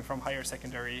everything from higher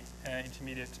secondary,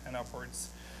 intermediate, and upwards,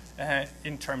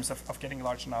 in terms of getting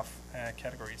large enough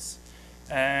categories.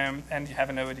 And you have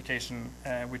a no education,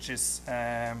 which is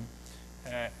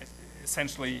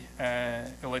essentially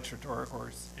illiterate or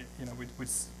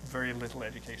with very little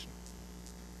education.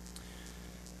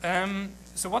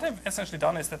 So what they've essentially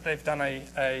done is that they've done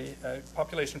a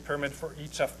population pyramid for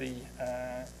each of the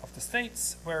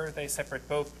states, where they separate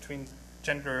both between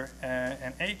gender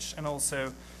and age, and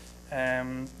also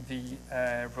the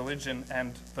religion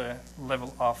and the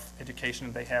level of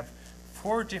education. They have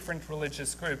 4 different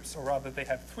religious groups, or rather they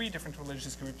have 3 different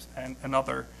religious groups and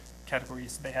another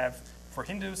categories. They have for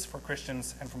Hindus, for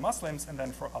Christians, and for Muslims, and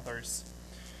then for others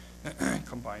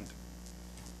combined.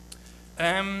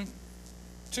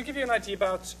 To give you an idea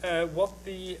about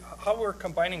how we're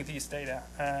combining these data,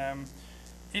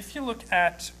 if you look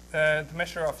at the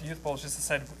measure of youth bulge, as I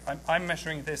said, I'm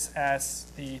measuring this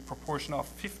as the proportion of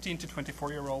 15 to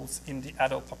 24-year-olds in the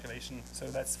adult population, so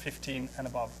that's 15 and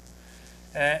above.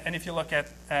 And if you look at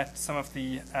some of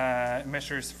the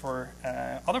measures for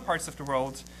other parts of the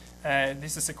world,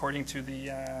 this is according to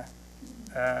the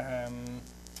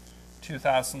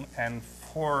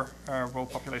 2004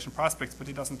 World Population Prospects, but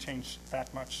it doesn't change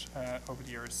that much over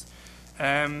the years.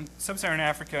 Sub-Saharan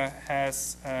Africa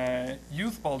has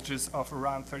youth bulges of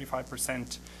around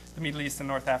 35%. The Middle East and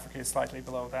North Africa is slightly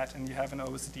below that, and you have an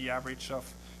OECD average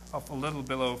of a little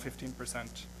below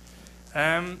 15%.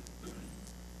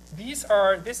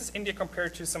 This is India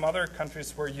compared to some other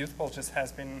countries where youth bulges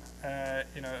has been, a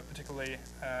particularly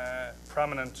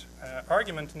prominent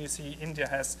argument, and you see India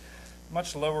has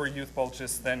much lower youth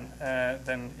bulges than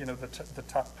the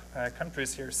top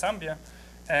countries here, Zambia,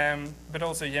 but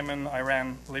also Yemen,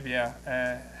 Iran, Libya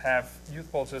have youth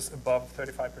bulges above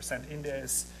 35%. India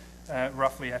is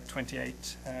roughly at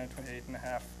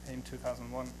 28.5 in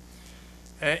 2001.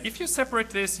 If you separate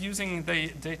this using the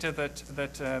data that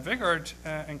Vegard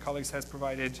and colleagues has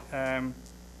provided,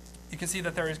 you can see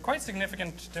that there is quite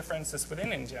significant differences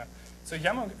within India. So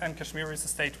Jammu and Kashmir is a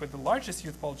state with the largest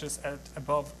youth bulges at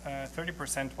above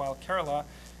 30%, while Kerala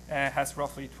has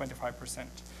roughly 25%.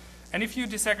 And if you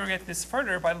disaggregate this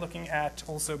further by looking at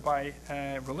also by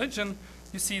religion,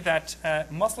 you see that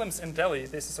Muslims in Delhi,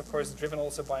 this is of course driven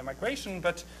also by migration,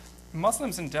 but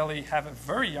Muslims in Delhi have a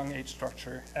very young age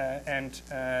structure, and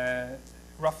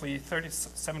roughly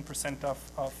 37%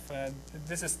 of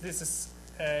this is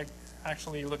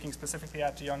actually looking specifically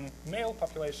at the young male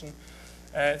population.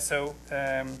 So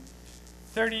 7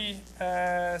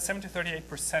 to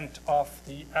 38% of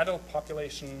the adult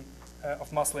population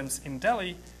of Muslims in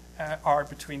Delhi are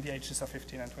between the ages of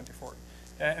 15 and 24.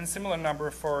 And similar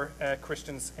number for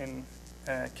Christians in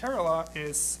Kerala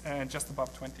is just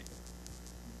above 20.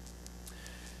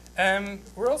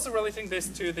 We're also relating this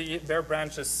to the bare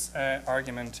branches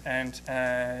argument, and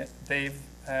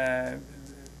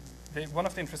one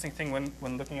of the interesting things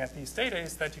when looking at these data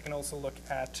is that you can also look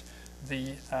at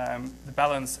the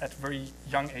balance at very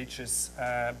young ages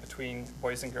between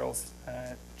boys and girls,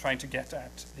 trying to get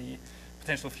at the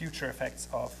potential future effects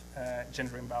of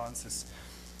gender imbalances.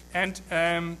 And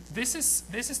this is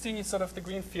the sort of the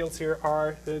green fields here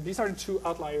are these are the 2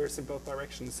 outliers in both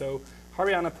directions. So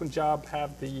Haryana, Punjab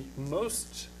have the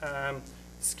most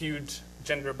skewed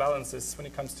gender balances when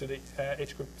it comes to the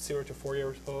age group 0 to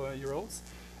 4-year-olds,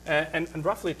 and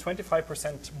roughly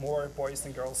 25% more boys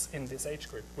than girls in this age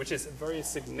group, which is a very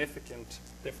significant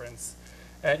difference.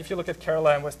 If you look at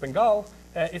Kerala and West Bengal,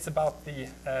 it's about the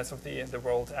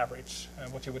world average,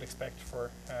 what you would expect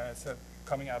for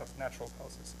coming out of natural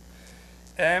causes.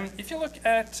 If you look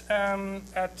at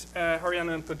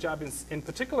Haryana and Punjab in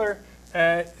particular,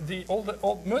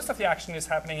 most of the action is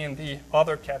happening in the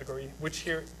other category, which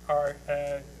here are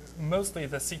mostly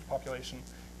the Sikh population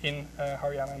in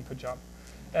Haryana and Punjab.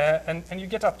 And you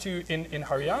get up to, in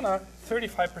Haryana,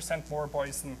 35% more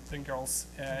boys than girls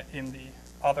in the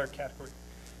other category.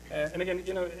 And again,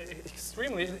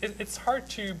 it's hard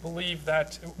to believe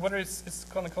that whether it's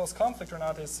going to cause conflict or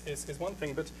not is one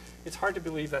thing, but it's hard to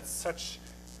believe that such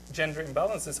gender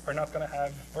imbalances are not going to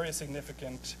have very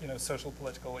significant, social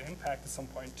political impact at some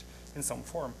point in some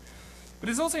form. But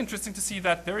it's also interesting to see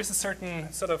that there is a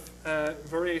certain sort of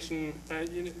variation.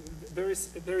 There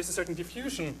is a certain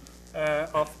diffusion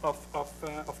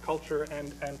of culture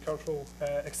and cultural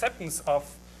acceptance of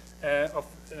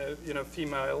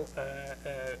female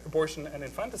abortion and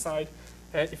infanticide.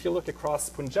 If you look across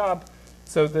Punjab,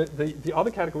 so the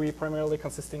other category, primarily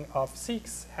consisting of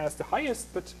Sikhs, has the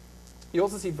highest, but you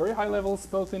also see very high levels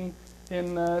both in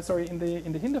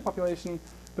the Hindu population,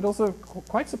 but also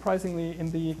quite surprisingly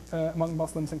among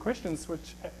Muslims and Christians,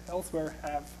 which elsewhere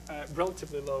have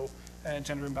relatively low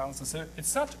gender imbalances. So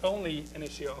it's not only an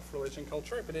issue of religion and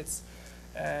culture, but it's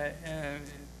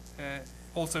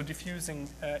also diffusing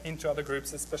into other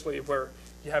groups, especially where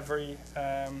you have very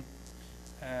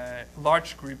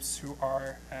large groups who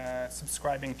are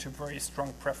subscribing to very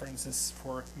strong preferences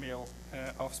for male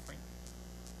offspring.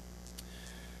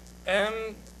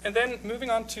 And then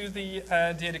moving on to the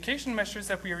education measures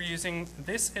that we are using,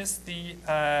 this is the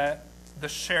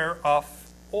share of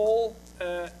all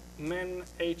men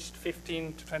aged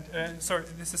 15 to 20, sorry,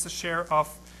 this is a share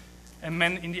of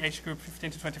men in the age group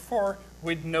 15 to 24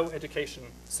 with no education.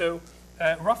 So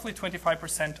roughly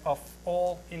 25% of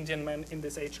all Indian men in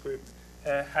this age group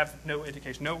have no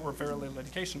education, no or very little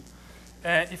education.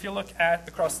 If you look at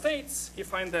across states, you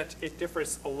find that it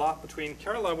differs a lot between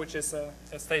Kerala, which is a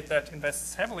state that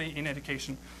invests heavily in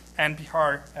education, and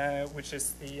Bihar, which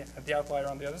is the outlier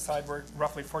on the other side, where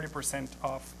roughly 40%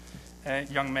 of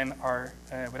young men are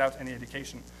without any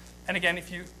education. And again, if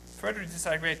you further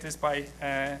disaggregate this by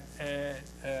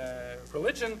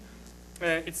religion,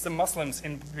 it's the Muslims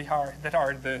in Bihar that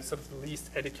are the sort of the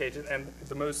least educated and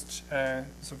the most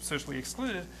sort of socially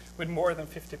excluded, with more than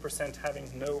 50%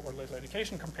 having no or little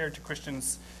education, compared to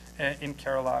Christians in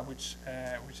Kerala, which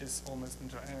is almost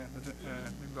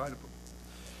negligible.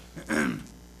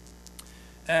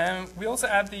 We also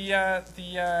add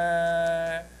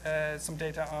some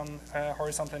data on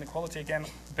horizontal inequality, again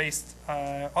based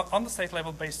on the state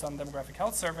level, based on demographic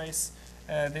health surveys.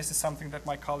 This is something that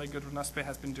my colleague Gudrun Aspe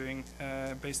has been doing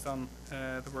based on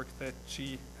the work that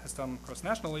she has done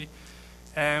cross-nationally,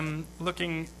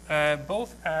 looking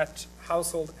both at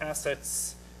household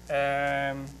assets.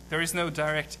 There is no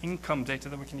direct income data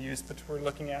that we can use, but we're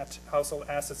looking at household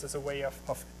assets as a way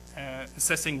of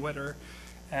assessing whether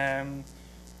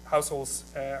households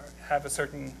have a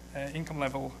certain income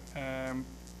level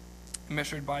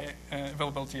measured by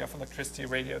availability of electricity,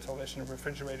 radio, television,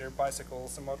 refrigerator,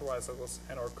 bicycles, and motorcycles,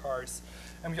 and our cars.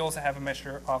 And we also have a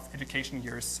measure of education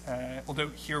years. Although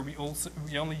here we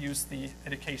only use the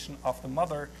education of the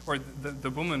mother or the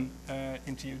woman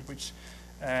interviewed, which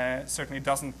certainly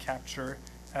doesn't capture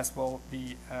as well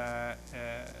the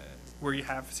where you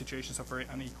have situations of very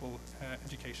unequal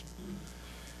education.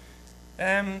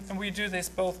 And we do this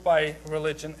both by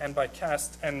religion and by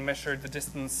caste, and measure the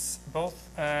distance both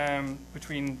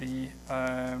between the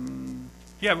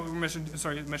we're measuring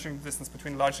the distance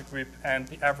between the larger group and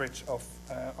the average of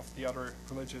the other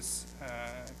religious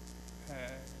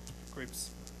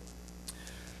groups.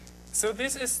 So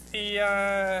this is the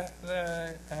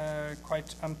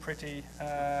quite unpretty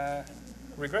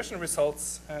regression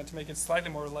results. To make it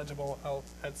slightly more legible, I'll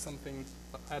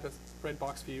add a red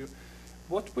box view.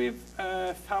 What we've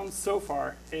found so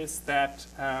far is that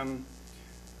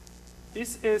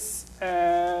this is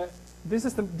the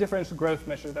differential growth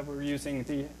measure that we're using,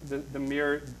 the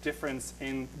mere difference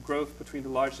in growth between the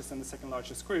largest and the second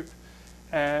largest group.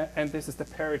 And this is the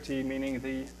parity, meaning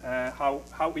the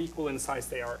how equal in size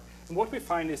they are. And what we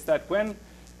find is that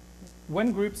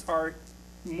when groups are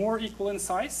more equal in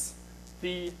size,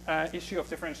 the issue of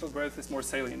differential growth is more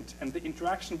salient, and the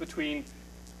interaction between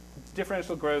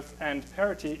differential growth and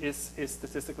parity is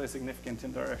statistically significant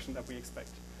in the direction that we expect.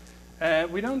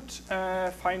 We don't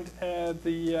find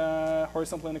the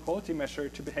horizontal inequality measure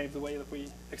to behave the way that we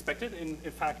expected. In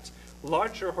fact,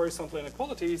 larger horizontal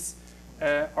inequalities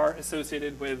are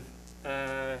associated with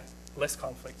less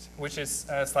conflict, which is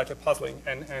slightly puzzling.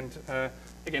 And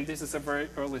again, this is a very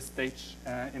early stage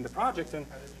in the project. And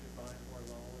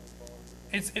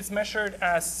it's measured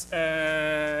as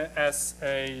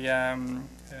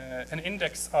an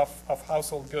index of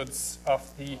household goods of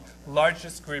the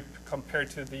largest group compared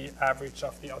to the average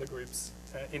of the other groups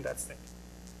in that state.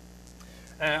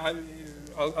 I'll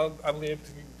be able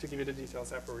to give you the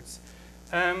details afterwards.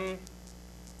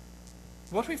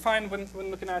 What we find when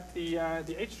looking at the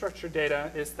age structure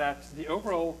data is that the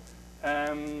overall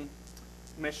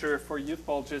measure for youth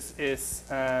bulges is,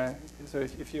 so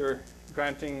if you're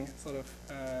granting sort of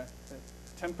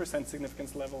 10%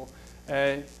 significance level,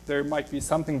 there might be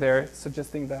something there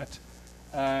suggesting that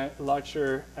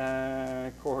larger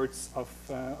cohorts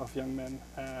of young men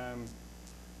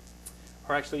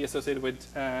are actually associated with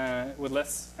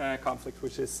less conflict,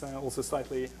 which is also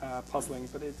slightly puzzling.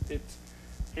 But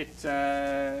it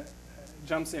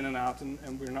jumps in and out,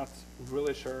 and we're not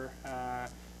really sure.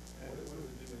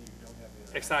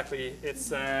 Exactly,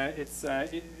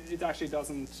 it actually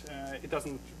doesn't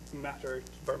matter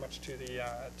very much to the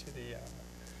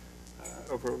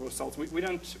overall results. We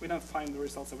don't find the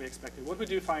results that we expected. What we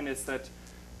do find is that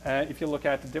if you look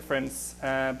at the difference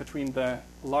between the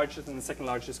largest and the second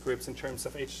largest groups in terms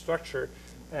of age structure,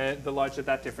 the larger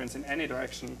that difference in any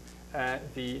direction,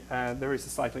 there is a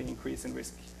slightly increase in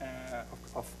risk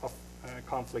of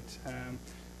conflict.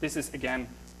 This is again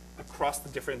across the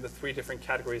three different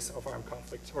categories of armed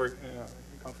conflict or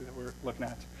conflict that we're looking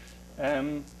at.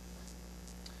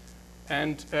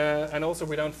 And also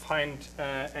we don't find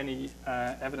any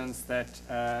evidence that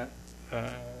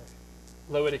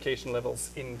low education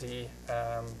levels in the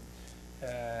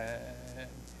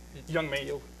young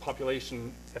male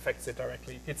population affects it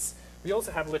directly. We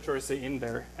also have literacy in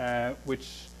there,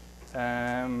 which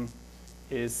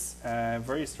is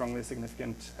very strongly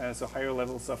significant. So higher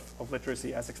levels of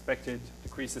literacy, as expected,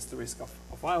 decreases the risk of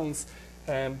violence,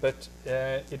 but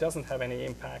it doesn't have any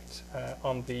impact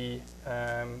on the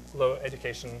low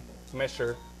education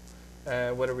measure,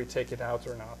 whether we take it out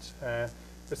or not.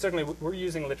 But certainly we're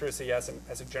using literacy as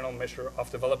a general measure of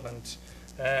development,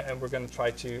 and we're going to try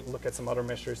to look at some other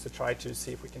measures to try to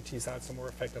see if we can tease out some more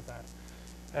effect of that.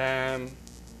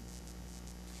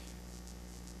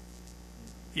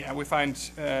 Yeah, we find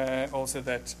also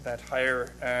that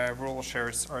higher rural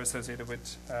shares are associated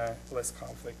with less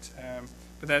conflict,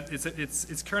 but that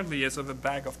it's currently a sort of a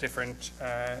bag of different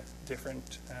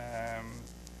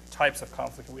types of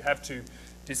conflict. We have to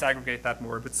disaggregate that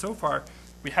more. But so far,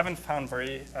 we haven't found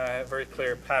very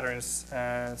clear patterns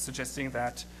suggesting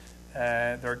that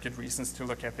there are good reasons to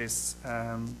look at this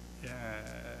at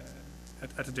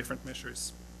the different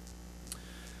measures.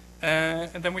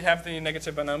 And then we have the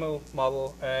negative binomial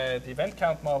model, the event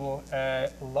count model,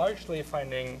 largely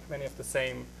finding many of the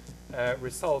same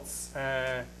results.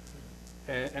 And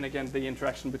again, the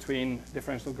interaction between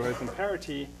differential growth and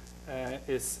parity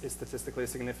is statistically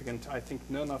significant. I think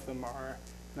none of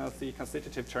the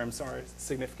constitutive terms are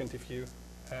significant if you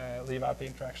leave out the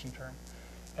interaction term.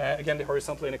 Again, the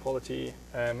horizontal inequality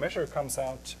measure comes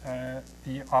out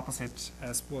the opposite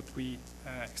as what we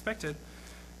expected.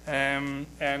 Again,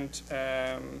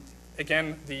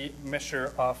 the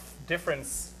measure of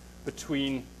difference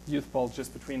between youth bulges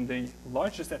between the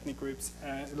largest ethnic groups,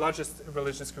 largest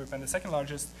religious group and the second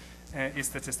largest is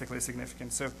statistically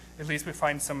significant. So at least we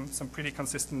find some pretty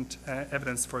consistent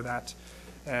evidence for that,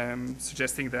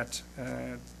 suggesting that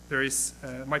there is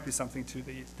might be something to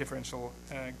the differential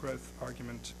growth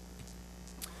argument.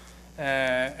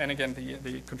 And again,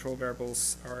 the control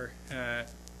variables are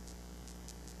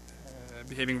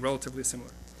behaving relatively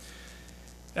similar.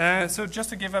 So just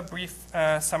to give a brief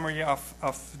summary of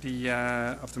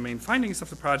the main findings of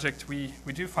the project, we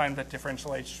do find that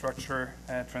differential age structure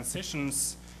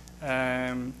transitions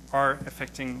are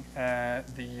affecting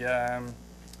the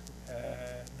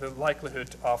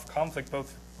likelihood of conflict,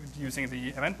 both using the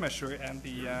event measure and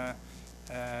the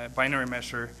binary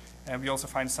measure. And we also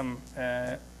find some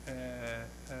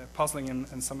puzzling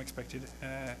and some expected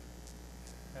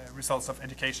results of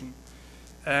education.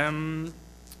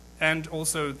 And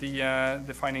also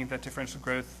the finding that differential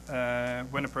growth,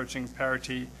 when approaching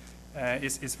parity,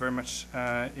 is very much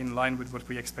in line with what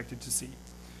we expected to see.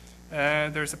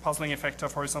 There's a puzzling effect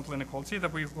of horizontal inequality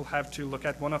that we will have to look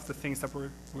at. One of the things that we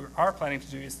are planning to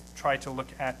do is try to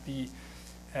look at the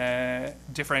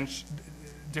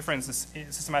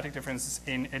systematic differences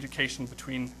in education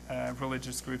between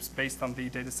religious groups based on the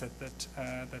data set that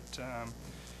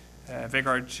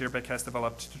Vegard Schierbeck has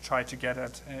developed to try to get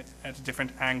at a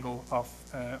different angle of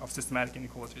systematic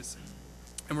inequalities.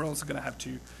 And we're also going to have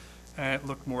to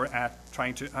look more at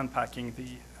trying to unpacking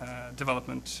the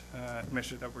development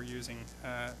measure that we're using,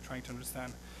 trying to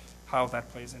understand how that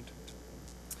plays into it.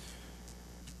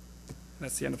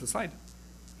 That's the end of the slide.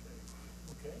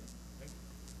 Okay. Thank you.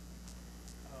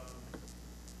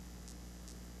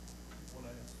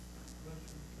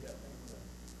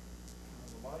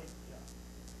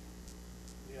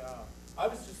 I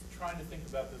was just trying to think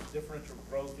about this differential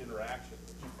growth interaction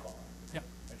that you find,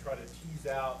 and try to tease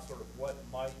out sort of what's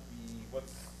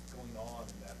going on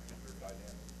in that particular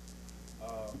dynamic.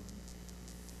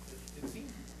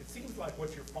 It seems like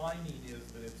what you're finding is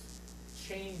that it's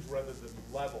change rather than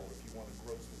level, if you want to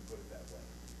grossly put it that way.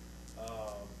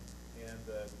 And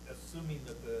assuming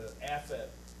that the asset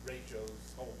ratios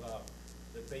hold up,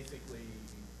 that basically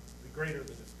the greater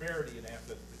the disparity in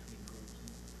assets between groups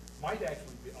might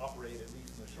actually operate, at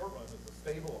least in the short run, as a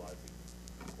stabilizing,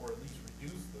 or at least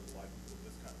reduce the likelihood of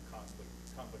this kind of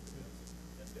conflict events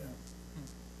and death.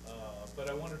 But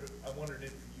I wondered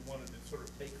if you wanted to sort of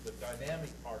take the dynamic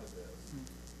part of this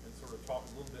and sort of talk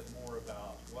a little bit more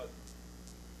about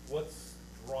what's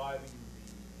driving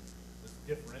this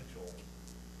differential,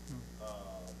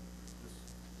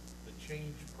 the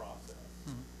change process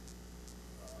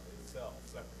itself.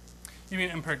 You mean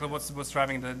empirically, what's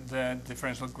driving the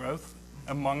differential growth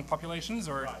among populations,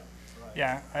 or? Right.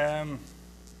 Yeah.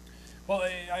 Well,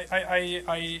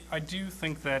 I do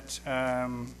think that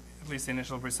at least the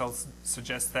initial results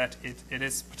suggest that it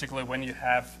is particularly when you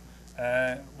have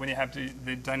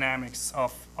the dynamics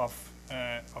of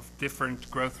different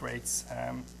growth rates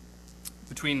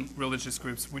between religious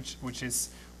groups, which is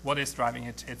what is driving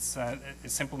it. It's a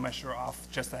simple measure of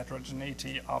just the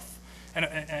heterogeneity of,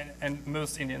 and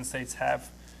most Indian states have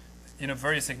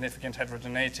very significant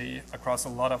heterogeneity across a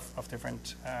lot of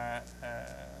different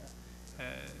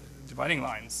dividing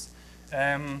lines.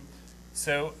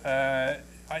 So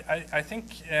I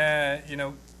think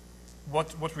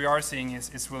what we are seeing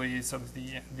is really sort of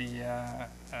the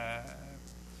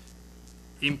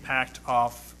impact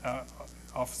of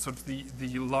sort of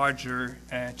the larger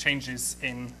changes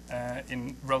in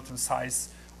relative size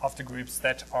of the groups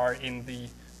that are in the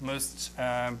most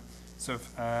sort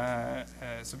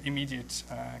of immediate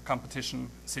competition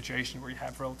situation where you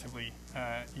have relatively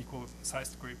equal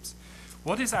sized groups.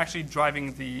 What is actually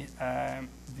driving the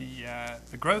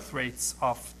growth rates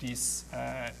of these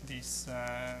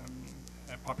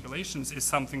populations is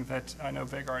something that I know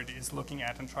Vegard is looking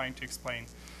at and trying to explain.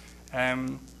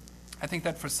 I think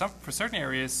that for certain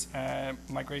areas,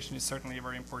 migration is certainly a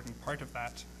very important part of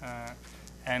that.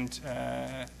 And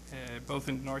both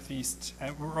in the Northeast,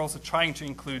 we're also trying to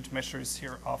include measures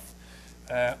here of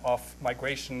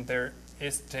migration. There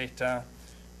is data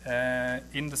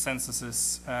in the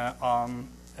censuses on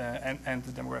and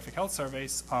the demographic health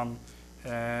surveys on.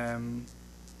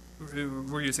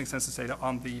 We're using census data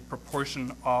on the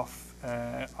proportion of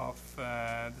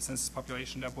the census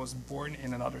population that was born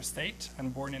in another state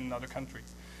and born in another country.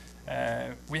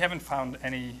 We haven't found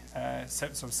any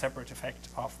sort of separate effect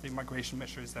of the migration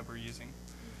measures that we're using.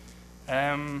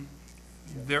 Sorry?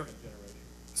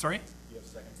 Do you have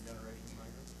second generation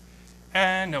migrants?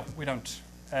 No, we don't.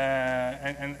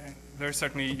 And there's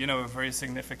certainly, a very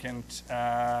significant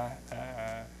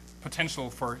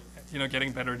potential for,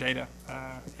 getting better data.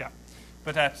 Yeah,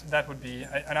 but that would be,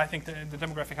 and I think the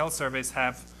demographic health surveys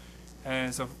have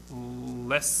sort of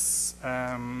less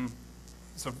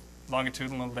sort of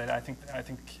longitudinal data. I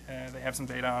think they have some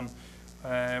data on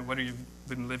whether you've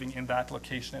been living in that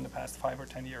location in the past 5 or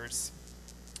 10 years.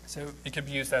 So it could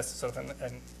be used as sort of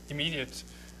an immediate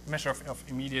measure of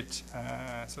immediate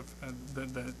sort of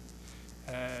the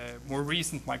more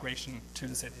recent migration to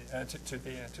the city to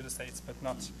the states, but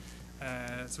not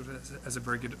sort of as a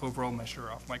very good overall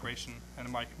measure of migration and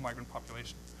a migrant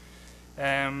population.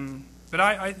 But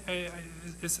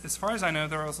as far as I know,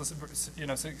 there are also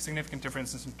significant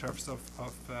differences in terms of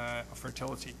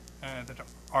fertility that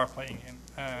are playing in.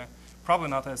 Probably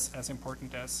not as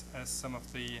important as some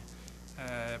of the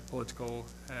political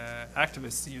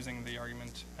activists using the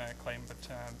argument claim, but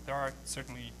there are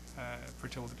certainly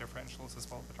fertility differentials as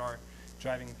well that are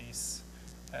driving these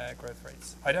growth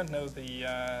rates. I don't know the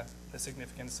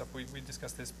significance of, we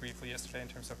discussed this briefly yesterday in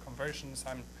terms of conversions.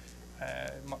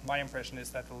 My impression is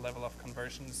that the level of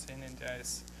conversions in India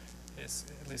is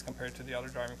at least compared to the other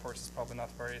driving forces, probably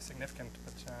not very significant,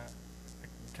 but it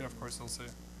could of course also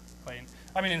play in.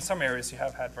 I mean, in some areas you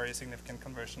have had very significant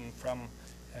conversion from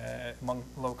among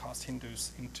low-cost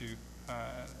Hindus into,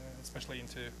 especially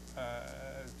into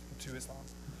to Islam.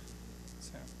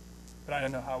 So, but I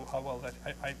don't know how well that.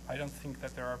 I don't think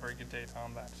that there are very good data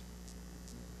on that.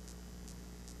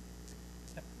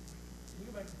 Yeah. Can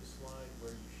you go back to the slide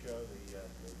where you show the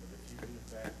diffusion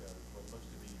effect of what looks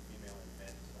to be female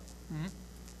infanticide? Mm-hmm.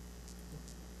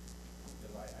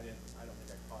 Because I don't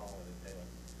think I caught all of the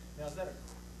details. Now, is that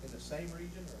in the same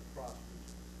region or across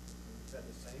regions? Is that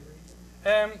the same region?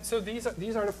 So these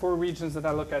are the 4 regions that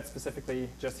I look at specifically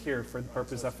just here for the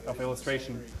purpose of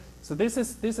illustration. So this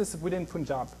is within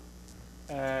Punjab.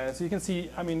 So you can see,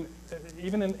 I mean,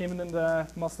 even in the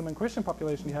Muslim and Christian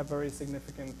population, you have very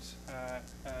significant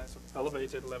sort of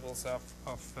elevated levels of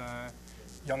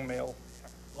young male.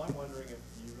 Well, I'm wondering if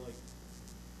you really,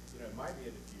 it might be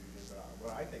a diffusion, but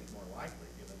what I think is more likely,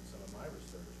 given some of my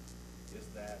research, is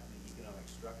that the economic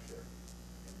structure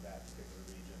in that particular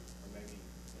region, or maybe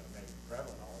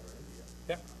prevalent all over India,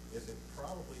 is it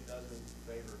probably doesn't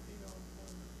favor female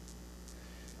employment.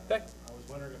 I was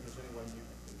wondering if there's any way you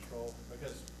can control,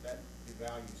 because that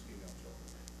devalues female children.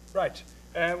 Right.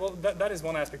 Well, that is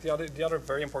one aspect. The other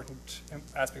very important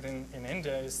aspect in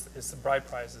India is the bride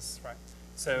prices, right?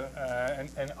 So,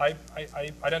 and I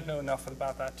don't know enough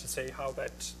about that to say how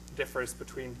that differs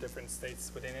between different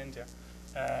states within India.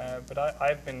 But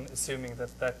I've been assuming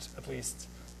that at least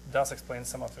does explain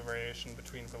some of the variation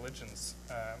between religions.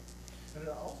 And it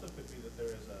also could be that there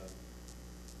is an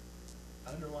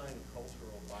underlying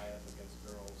cultural bias against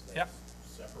girls that's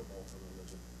separable from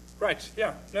religion. Right.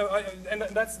 Yeah. No. And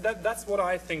that's what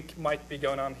I think might be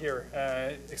going on here,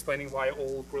 explaining why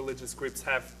all religious groups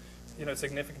have,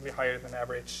 significantly higher than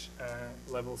average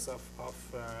levels of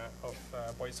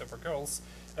boys over girls.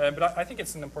 But I think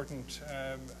it's an important,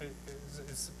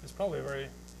 it's probably a very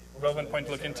relevant point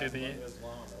to look into. Islam, a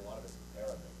lot of it's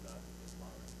Arabic, not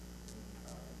Islamic.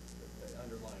 The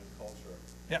underlying culture of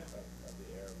the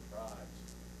Arab tribes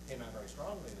came out very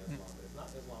strongly in Islam.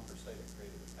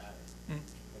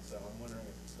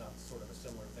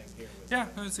 Yeah,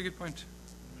 no, that's a good point.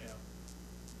 Yeah.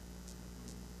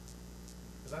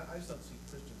 Because I just don't see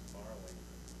Christians borrowing.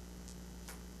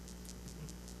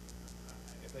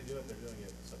 If they do it, they're doing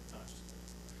it subconsciously.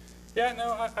 Yeah,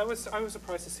 no, I was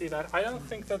surprised to see that. I don't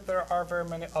think that there are very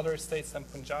many other states than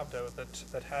Punjab, though,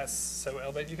 that has so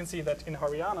elevated. You can see that in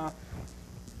Haryana,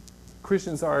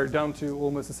 Christians are down to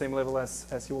almost the same level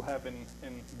as you'll have in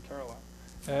Kerala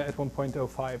at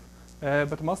 1.05.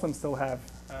 But Muslims still have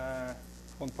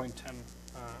 1.10.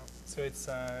 So it's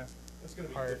It's going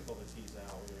to be Are- difficult to tease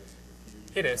out whether it's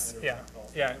refused. it is, under yeah, that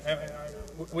culture. yeah.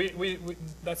 We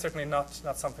that's certainly not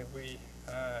something we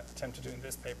attempt to do in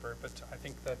this paper. But I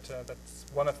think that that's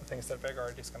one of the things that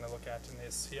Vegard is going to look at in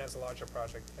his. He has a larger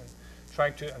project and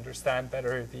trying to understand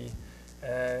better the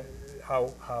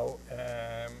how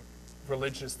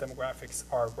religious demographics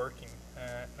are working.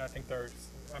 And I think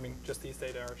just these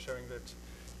data are showing that,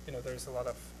 there's a lot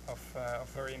of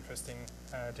very interesting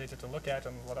data to look at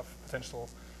and a lot of potential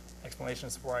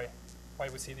explanations why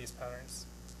we see these patterns.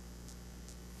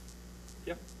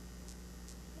 Yeah.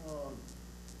 You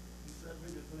set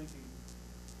me to thinking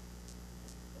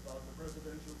about the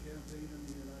presidential campaign in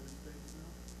the United States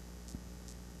now,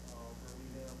 where we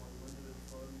have unlimited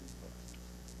funds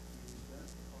being spent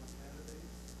on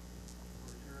candidates who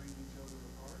are tearing each other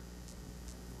apart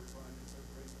and who are trying to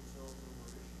separate themselves over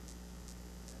issues.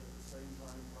 And at the same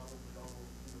time, probably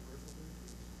almost universally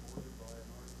being supported by an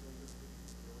arms industry,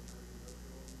 military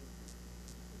industrial industry,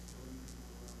 that's killing people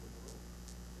around the world,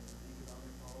 and an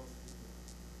economic policy that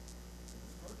in a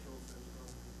structural sense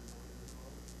probably promote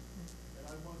inequality. And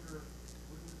I wonder,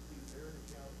 wouldn't it be fair to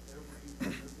count every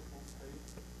municipal, state,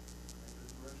 and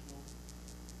congressional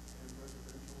and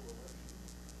presidential election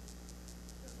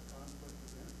as a conflict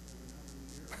event in the coming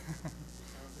year,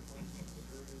 with consequences as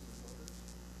serious as others?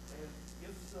 And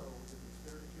if so, if it's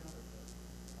fair to count it that way,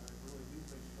 and I really do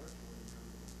think structurally in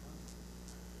terms of those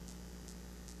consequences,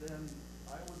 then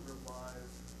I would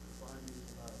revise the findings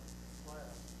about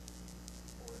class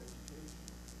or education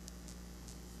to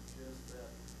suggest that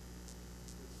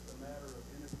it's a matter of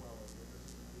inequality, and this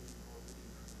is an Asian religion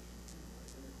tradition too,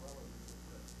 right? Inequality is a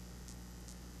threat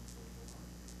to social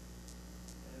harmony.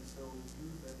 And so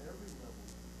used at every level,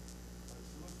 like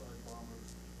suicide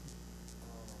bombers,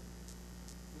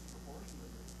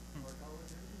 disproportionately are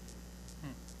college educated,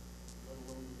 let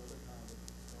alone the other kind of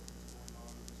stuff that's going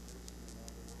on in the States and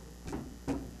around the world, and in the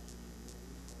Middle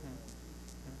East right now too.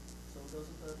 So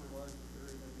doesn't that revise the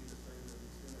theory maybe to say that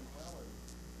it's inequality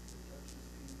that touches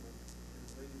people in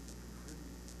ways that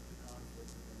contribute to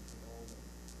conflict against all of them,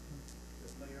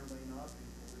 that may or may not be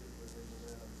politically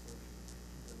labeled antisocial,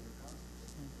 that are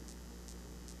consequences?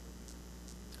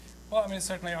 Well,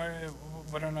 certainly,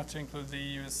 whether or not to include the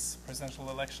U.S. presidential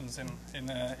elections in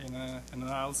an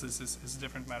analysis is a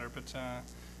different matter, but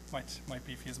might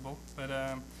be feasible. But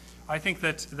I think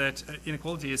that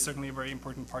inequality is certainly a very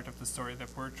important part of the story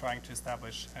that we're trying to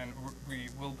establish, and we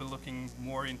will be looking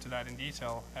more into that in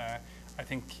detail. I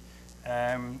think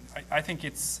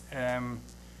it's.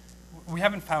 We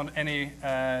haven't found any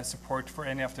support for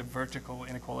any of the vertical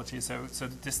inequalities, so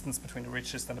the distance between the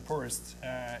richest and the poorest,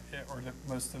 or the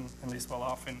most and least well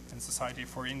off in society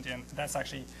for India. And that's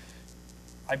actually,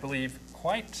 I believe,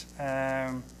 quite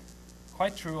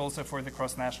true also for the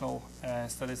cross-national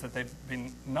studies, that they've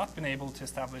not been able to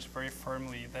establish very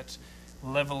firmly that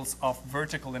levels of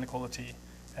vertical inequality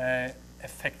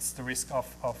affects the risk of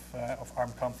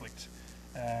armed conflict.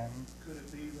 Could it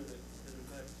be that it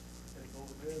affects at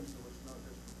both ends, so it's not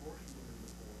disproportionately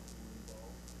the poor who are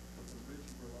involved, but the rich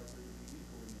who are likely to be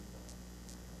equally involved?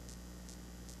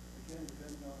 Again,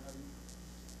 depending on how you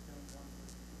count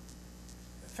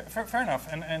conflict. Fair enough,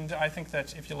 and I think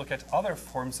that if you look at other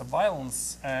forms of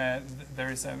violence,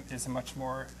 there is a much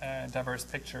more diverse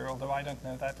picture, although I don't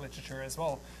know that literature as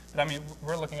well. But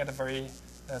we're looking at a very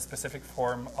specific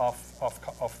form of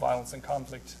violence and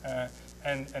conflict,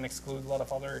 and exclude a lot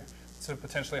of other sort of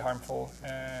potentially harmful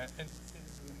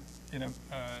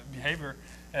behavior.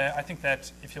 I think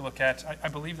that if you look at, I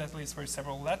believe that at least for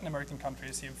several Latin American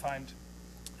countries, you find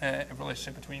a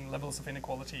relationship between levels of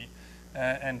inequality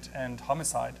and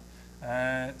homicide.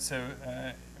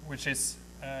 Which is,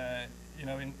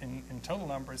 in total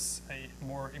numbers, a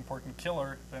more important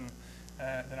killer than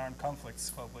armed conflicts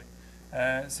globally.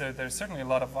 So there's certainly a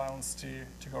lot of violence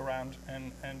to go around,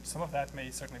 and some of that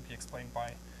may certainly be explained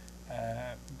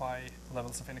by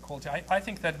levels of inequality. I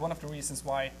think that one of the reasons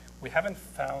why we haven't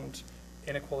found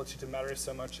inequality to matter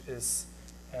so much is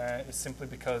simply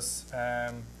because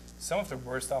some of the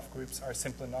worst off groups are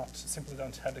simply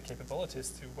don't have the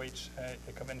capabilities to wage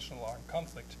a conventional armed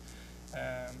conflict.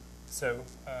 Add something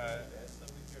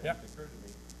here. Yeah. It occurred to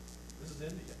me, This is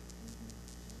India.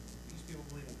 These people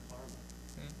believe in karma.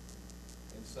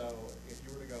 And so if you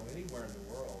were to go anywhere in the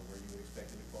world where you would expect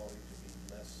inequality to be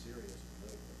less serious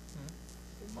politically,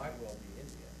 it might well be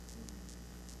India.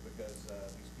 Because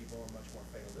these people are much more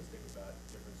fatalistic about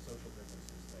different social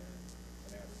differences than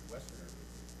an average Westerner would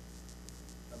be.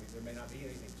 I mean, there may not be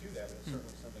anything to that, but it's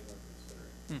certainly something worth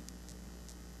considering.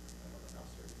 I don't know how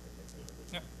serious they take it.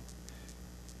 Yeah.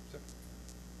 So,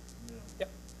 Yeah.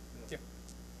 yeah.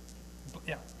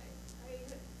 Yeah.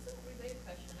 It's a related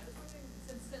question. I was wondering,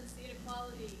 since the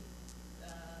inequality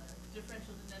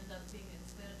differential didn't end up being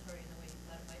explanatory in the way you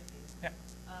thought it might be,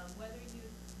 whether you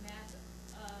map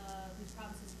these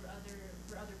promises for other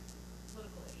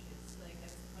political issues. Like I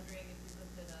was wondering if you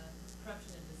looked at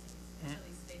corruption and disease. Some of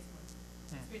these states were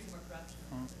experiencing more corruption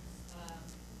than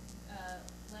others.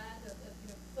 Lack of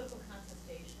political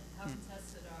contestation. How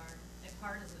contested are and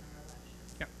partisan are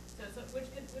elections? Yeah. So which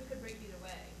could break either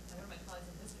way. One of my colleagues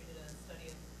in history did a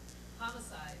study of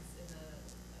homicides in the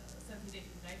 17th,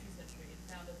 18th, 19th century and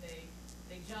found that they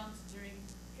jumped during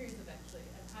periods of actually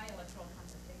a high electoral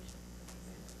contestation.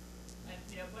 And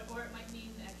or it might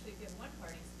mean actually if you have one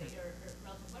party state or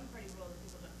relative one party rule that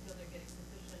people don't feel they're getting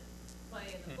sufficient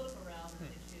play in the political realm and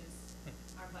they choose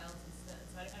armed violence instead.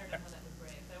 So I don't know how that would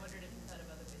break. But I wondered if you thought of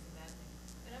other ways of mapping.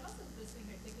 And I'm also just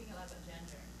thinking a lot about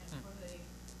gender and formulating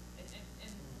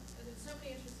and there's so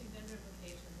many interesting gender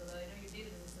implications, although I know your data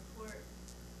doesn't support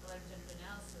a lot of gender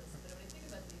analysis, but when I think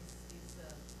about these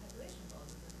population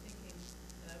bulges, I'm thinking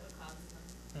what causes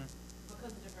them.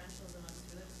 Because of differentials amongst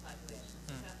religious populations,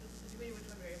 the degree to which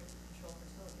one we're able to control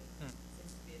fertility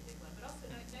seems to be a big one. But also,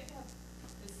 now you have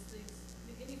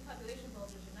in these population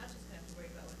bulges, you're not just going to have to worry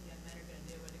about what the young men are going to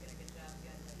do, when they're going to get jobs,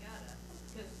 yada, yada, yada,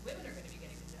 because women are going to be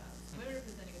getting good jobs. Women are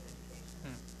presenting with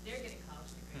education. They're getting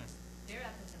college degrees. They're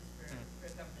applicants for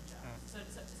government jobs.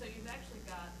 So you've actually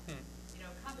got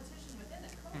competition within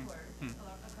that cohort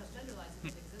across gender lines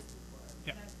that didn't exist before.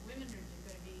 Women are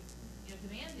going to be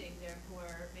demanding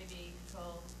therefore maybe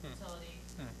control, fertility,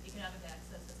 economic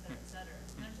access, et cetera, et cetera.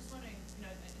 And I'm just wondering,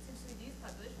 it seems to me these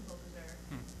population bulges are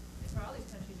for all these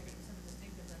countries are going to be somewhat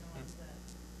distinctive than the ones that,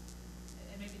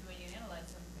 and maybe the way you analyze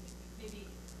them, maybe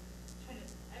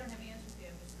I don't have an answer for you.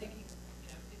 I'm just thinking,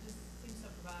 it just seems so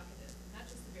provocative, not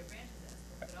just the Bureau of Branches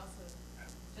aspect, but also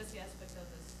just the aspect of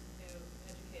this new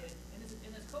educated,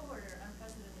 in this cohort are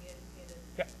unprecedentedly educated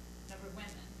number of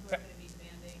women who are going to be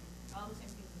demanding all the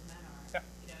same things as men are.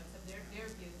 Except their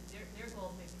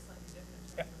goals may be slightly different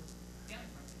in terms of family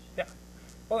formation.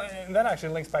 Well, and that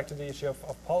actually links back to the issue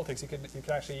of politics. You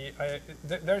could actually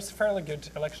there's fairly good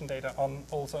election data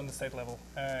also on the state level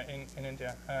in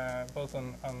India, both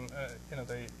on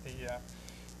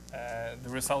the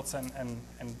results and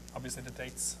obviously the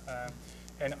dates.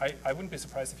 And I wouldn't be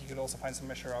surprised if you could also find some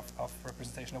measure of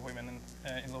representation of women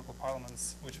in local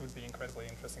parliaments, which would be incredibly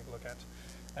interesting to look at.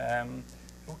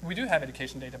 We do have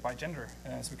education data by gender,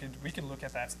 so we could look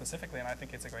at that specifically, and I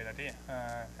think it's a great idea,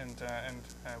 and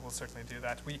we'll certainly do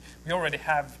that. We already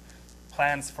have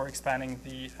plans for expanding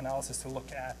the analysis to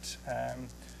look at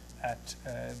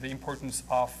the importance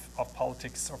of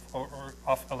politics or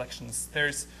of elections. There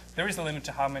is a limit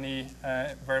to how many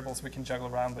variables we can juggle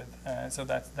around with, so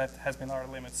that has been our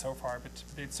limit so far, but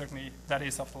it's certainly, that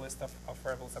is off the list of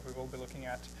variables that we will be looking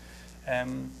at.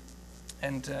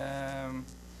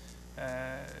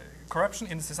 Corruption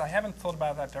indices, I haven't thought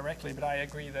about that directly, but I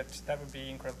agree that that would be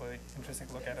incredibly interesting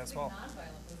to look at as well.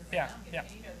 It's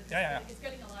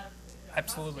getting a lot of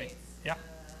absolutely, states,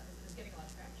 it's getting a lot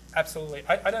of traction. Absolutely.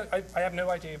 I have no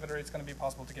idea whether it's going to be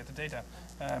possible to get the data,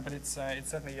 but it's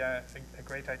certainly a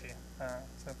great idea.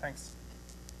 So thanks.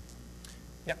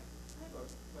 Yeah. I have a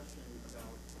question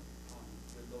about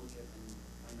the logit and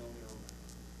binomial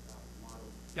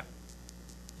models. Yeah.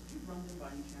 Did you run them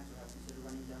by any chance, or have considered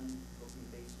running them, looking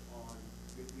based on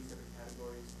your three separate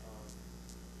categories of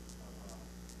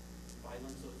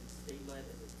violence? So is it state-led,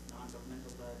 is it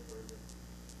non-governmental led, or is it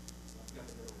you got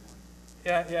the middle one?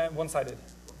 Yeah, one-sided.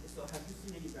 Okay, so have you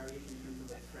seen any variation in terms of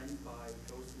the trend by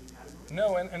those three categories?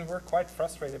 No, and we're quite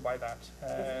frustrated by that.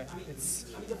 I mean,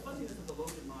 the fuzziness of the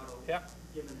logit model,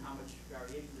 given how much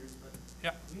variation there is, but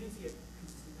you didn't see a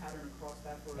consistent pattern across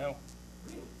that for No.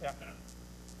 Really? Yeah.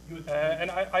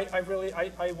 And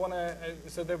I want to,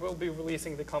 so they will be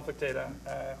releasing the conflict data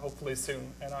hopefully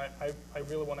soon, and I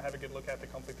really want to have a good look at the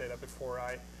conflict data before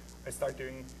I start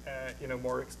doing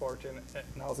more exploratory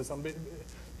analysis on it.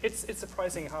 It's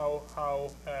surprising how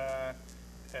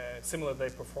similar they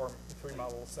perform, the three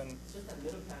models. And just that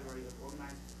middle category of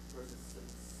organized versus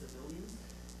civilians,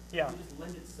 yeah, it just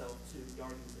lend itself to the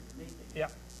arguments that you're making. Yeah.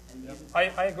 And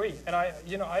I agree, and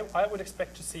I would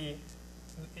expect to see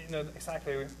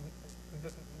exactly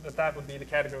that would be the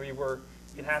category where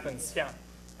it happens. Yeah,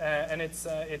 and it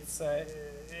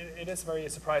is very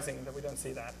surprising that we don't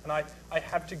see that. And I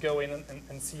have to go in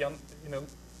and see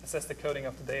assess the coding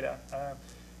of the data.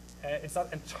 It's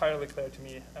not entirely clear to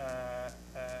me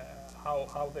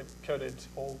how they've coded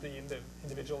all the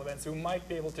individual events. We might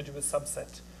be able to do a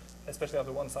subset, especially of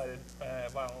the one-sided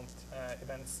violent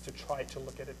events, to try to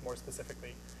look at it more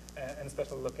specifically, and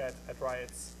especially look at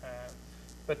riots.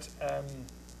 But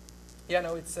yeah,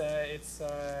 no, it's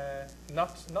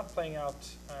not playing out.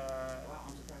 Wow,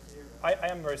 I'm surprised to hear that. I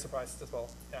am very surprised as well.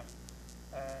 Yeah.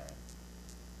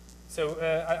 So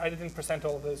I didn't present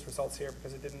all of those results here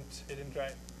because it didn't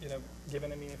give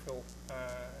any meaningful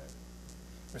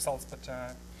results. But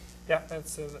yeah,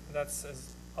 that's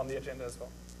on the agenda as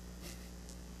well.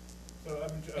 So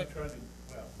I'm trying to,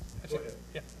 well, go ahead.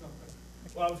 Yeah.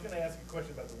 Well, I was going to ask a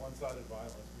question about the one-sided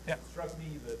violence. Yeah. It struck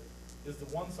me that is the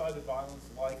one-sided violence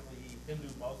likely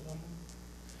Hindu-Muslim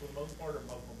for the most part, or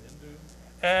Muslim-Hindu?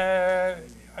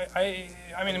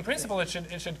 I mean, in principle, it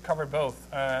should cover both.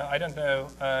 I don't know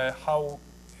how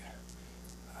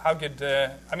good.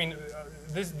 I mean,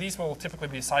 these will typically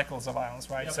be cycles of violence,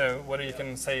 right? Yep. So whether you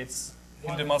can say it's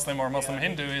Hindu-Muslim or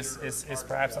Muslim-Hindu is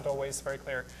perhaps not always very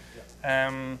clear.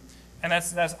 Yep. And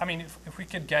that's I mean, if we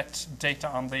could get data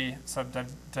on the sort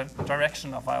of the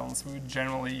direction of violence, we would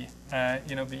generally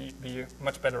be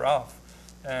much better off,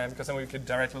 because then we could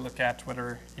directly look at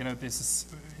whether this is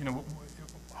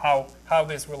how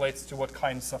this relates to what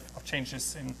kinds of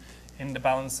changes in the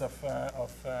balance of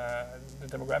the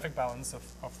demographic balance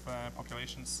of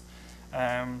populations.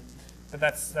 But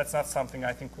that's not something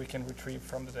I think we can retrieve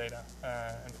from the data,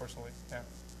 unfortunately. Yeah.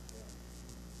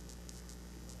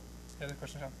 Any other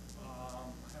question, John?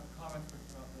 I have a comment, but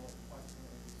not real question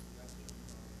or suggestion.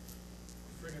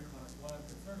 Trigger comment. One, I'm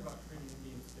concerned about treating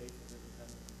Indian states as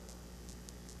independent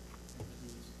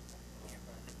entities.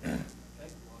 I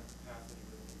think a lot of capacity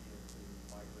with India to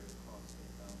migrate across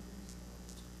state boundaries.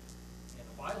 And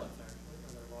the violence, actually,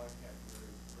 there are a lot of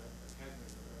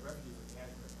refugees of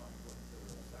Kashmir conflict that are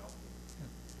in the south.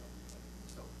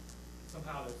 So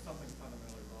somehow there's something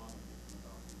fundamentally wrong with thinking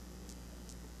about these.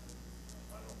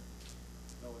 I don't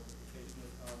know what the implication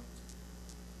is.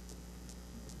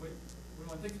 When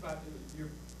one thinks about your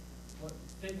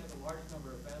state has the largest number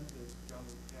of events is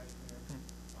Jammu and Kashmir.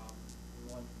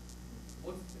 When one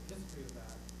looks at the history of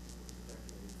that,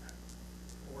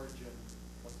 origin,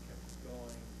 what's kept it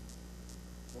going,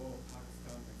 role of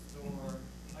Pakistan next door.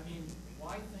 I mean,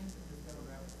 why think that this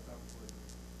demographic stuff would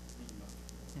be much?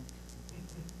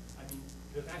 I mean,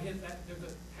 there's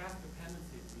a past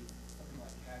dependency to something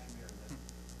like Kashmir that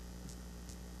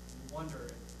you wonder.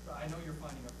 I know you're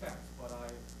finding effects, but I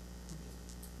just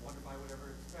wonder if I would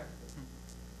ever expect that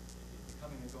the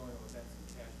coming and going of events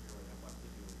in Kashmir would have much to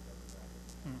do with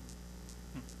demographics.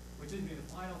 Which is the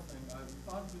final thing. You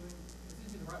thought doing, it seems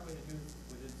to be the right way to do this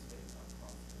within states, not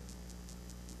across states.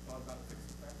 You thought about fixed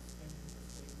effects thing for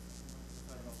states.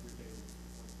 I don't know if your data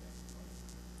supports that.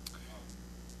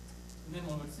 And then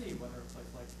one would see whether a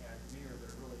place like Kashmir,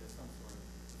 there really is some sort of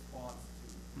response to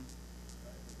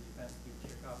the events do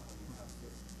kick up when you have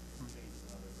certain changes in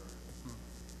other variables.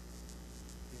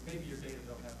 Maybe your data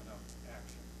don't have enough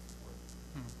action to support it.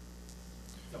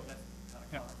 So that's kind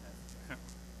of common sense.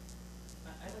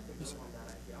 I'd like to build on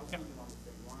that, actually. I was thinking along the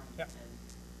same line. Yeah. And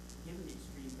given the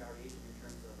extreme variation in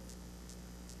terms of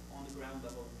on-the-ground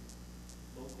level,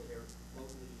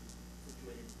 locally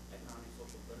situated economic,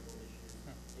 social, political issues,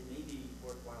 it may be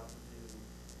worthwhile to do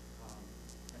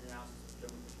an analysis of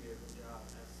Jammu and Kashmir, Punjab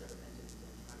as a set of entities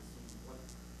and try to see what,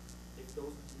 if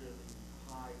those particularly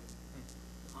high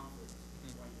conflicts,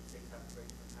 when states have very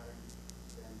different patterns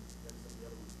than some of the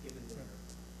other ones, given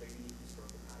their unique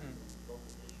historical patterns and local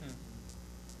issues.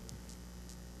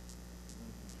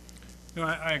 No,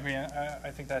 I agree.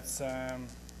 I think that's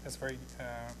very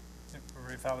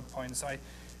very valid point. So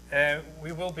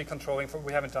we will be controlling for.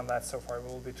 We haven't done that so far. We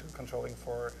will be controlling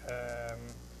for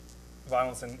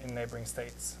violence in neighboring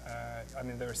states. I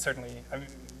mean, there certainly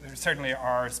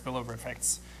are spillover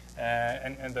effects,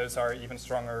 and those are even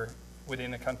stronger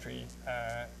within a country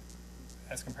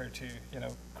as compared to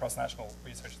cross-national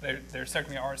research. There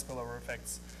certainly are spillover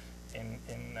effects in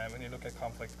when you look at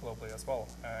conflict globally as well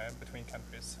between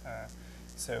countries.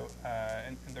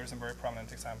 And there are some very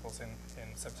prominent examples in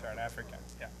sub-Saharan Africa.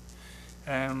 Yeah,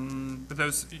 but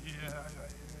those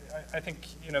I think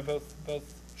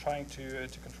both trying to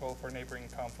control for neighboring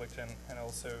conflict and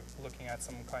also looking at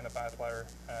some kind of outlier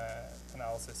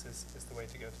analysis is the way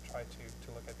to go to try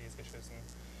to look at these issues.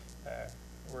 And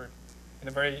we're in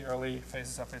the very early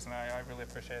phases of this, and I really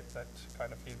appreciate that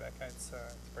kind of feedback. It's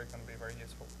very going to be very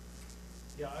useful.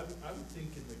 Yeah, I would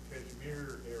think in the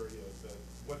Kashmir area that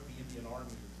what the Indian Army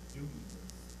is doing is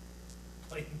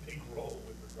playing a big role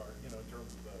with regard, in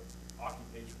terms of the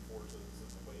occupation forces and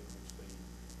the way in which they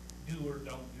do or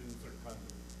don't do certain kinds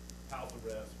of house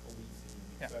arrest, policing,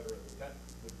 et cetera. That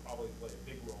would probably play a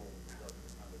big role with regard to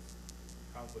the kind of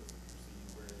conflict that you're seeing,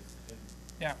 whereas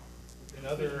in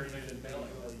other areas,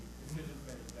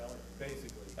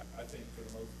 basically, I think for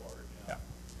the most part,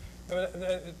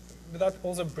 But that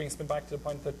also brings me back to the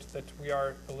point that we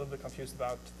are a little bit confused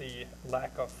about the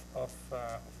lack of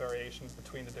variation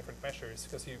between the different measures,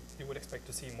 because you would expect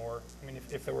to see more. I mean,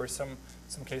 if there were some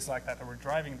case like that were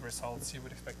driving the results, you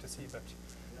would expect to see that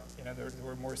there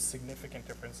were more significant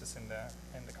differences in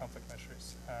the conflict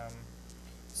measures.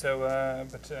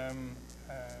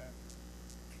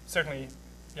 Certainly,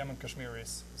 Jammu and Kashmir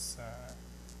is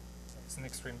an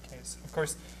extreme case. Of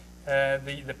course,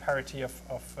 the parity of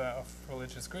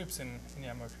religious groups in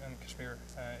Jammu and Kashmir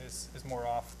is more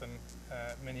off than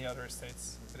many other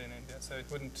states within India. So it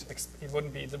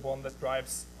wouldn't be the one that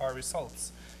drives our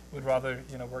results. It would rather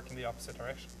work in the opposite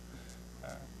direction.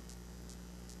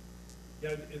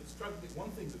 It struck me.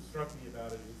 One thing that struck me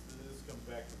about it is that this comes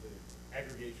back to the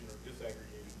aggregation or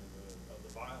disaggregation of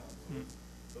the violence.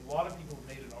 A lot of people have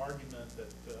made an argument that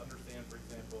to understand, for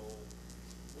example,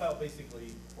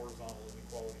 basically horizontal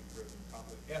inequality-driven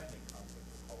conflict, ethnic conflict,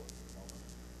 we'll call it for the moment,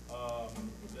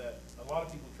 that a lot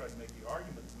of people try to make the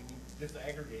argument that we need to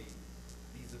disaggregate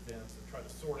these events and try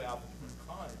to sort out the different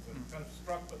kinds. And I'm kind of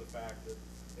struck by the fact that,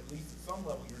 at least at some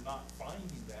level, you're not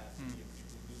finding that to be a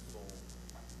particularly useful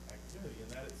activity,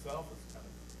 and that itself is kind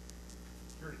of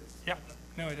curious. Yeah,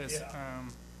 no, it is.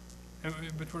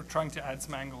 But we're trying to add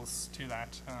some angles to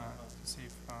that to see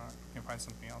if we can find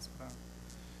something else. But,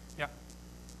 yeah.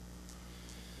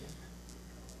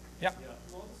 Do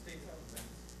all the states have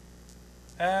events?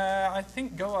 I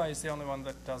think Goa is the only one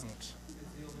that doesn't. It's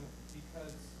the only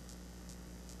because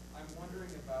I'm wondering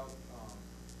about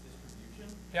distribution.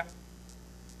 Yeah.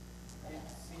 It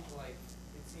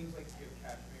seems like you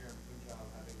have Kashmir and Punjab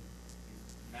having these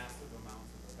massive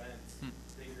amounts of events.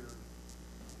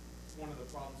 One of the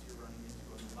problems you're running into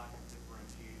in the lack of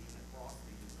differentiation across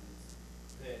these is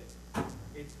that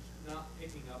it's not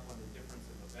picking up on the difference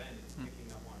of event, it's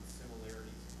picking up on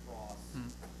similarities across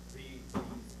these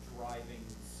driving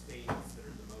states that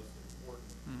are the most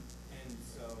important. And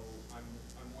so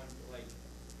I'm wondering, like,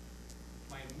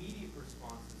 my immediate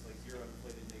response is like zero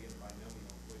inflated negative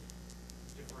binomial, which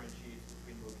differentiates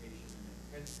between location and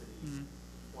intensity.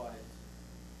 But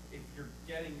if you're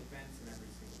getting events in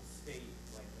every single state,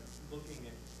 like looking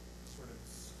at sort of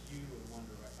skew in one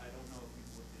direction, I don't know if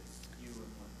you've looked at skew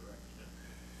in one direction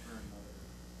or another.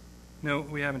 No,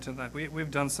 we haven't done that.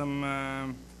 We've done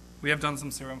some. We have done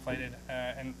some zero inflated,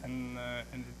 and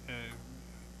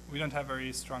we don't have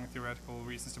very strong theoretical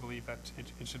reasons to believe that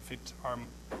it should fit our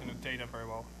data very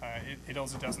well. It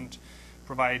also doesn't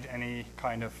provide any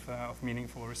kind of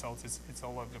meaningful results. It's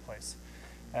all over the place.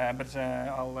 But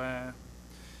I'll.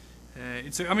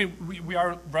 I mean, we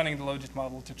are running the logit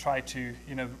model to try to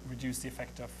reduce the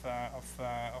effect of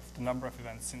the number of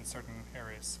events in certain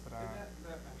areas. But I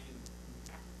mean,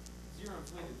 zero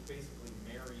inflated is basically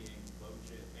marrying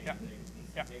logit and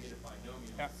negative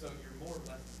binomial. Yeah. So you're more or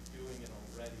less doing it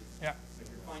already. Yeah. If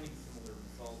you're finding similar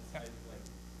results,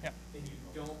 and you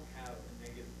don't have a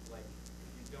negative, like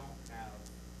if you don't have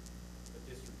a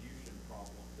distribution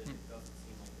problem, then it doesn't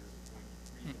seem like there's a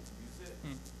reason to use it.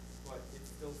 But it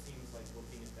still seems like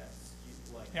looking at that skew,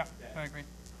 like that I agree.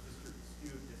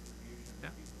 skewed distribution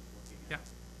that people are looking at.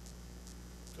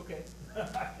 Okay.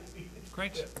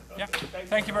 Great. Yeah.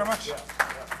 Thank you very much.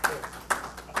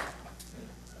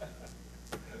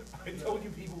 I told you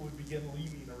people would begin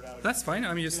leaving around. That's fine.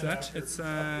 I'm used to that. It's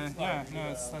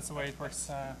that's the way it works.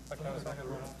 Like that.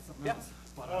 Yeah.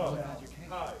 Oh,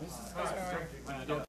 hi.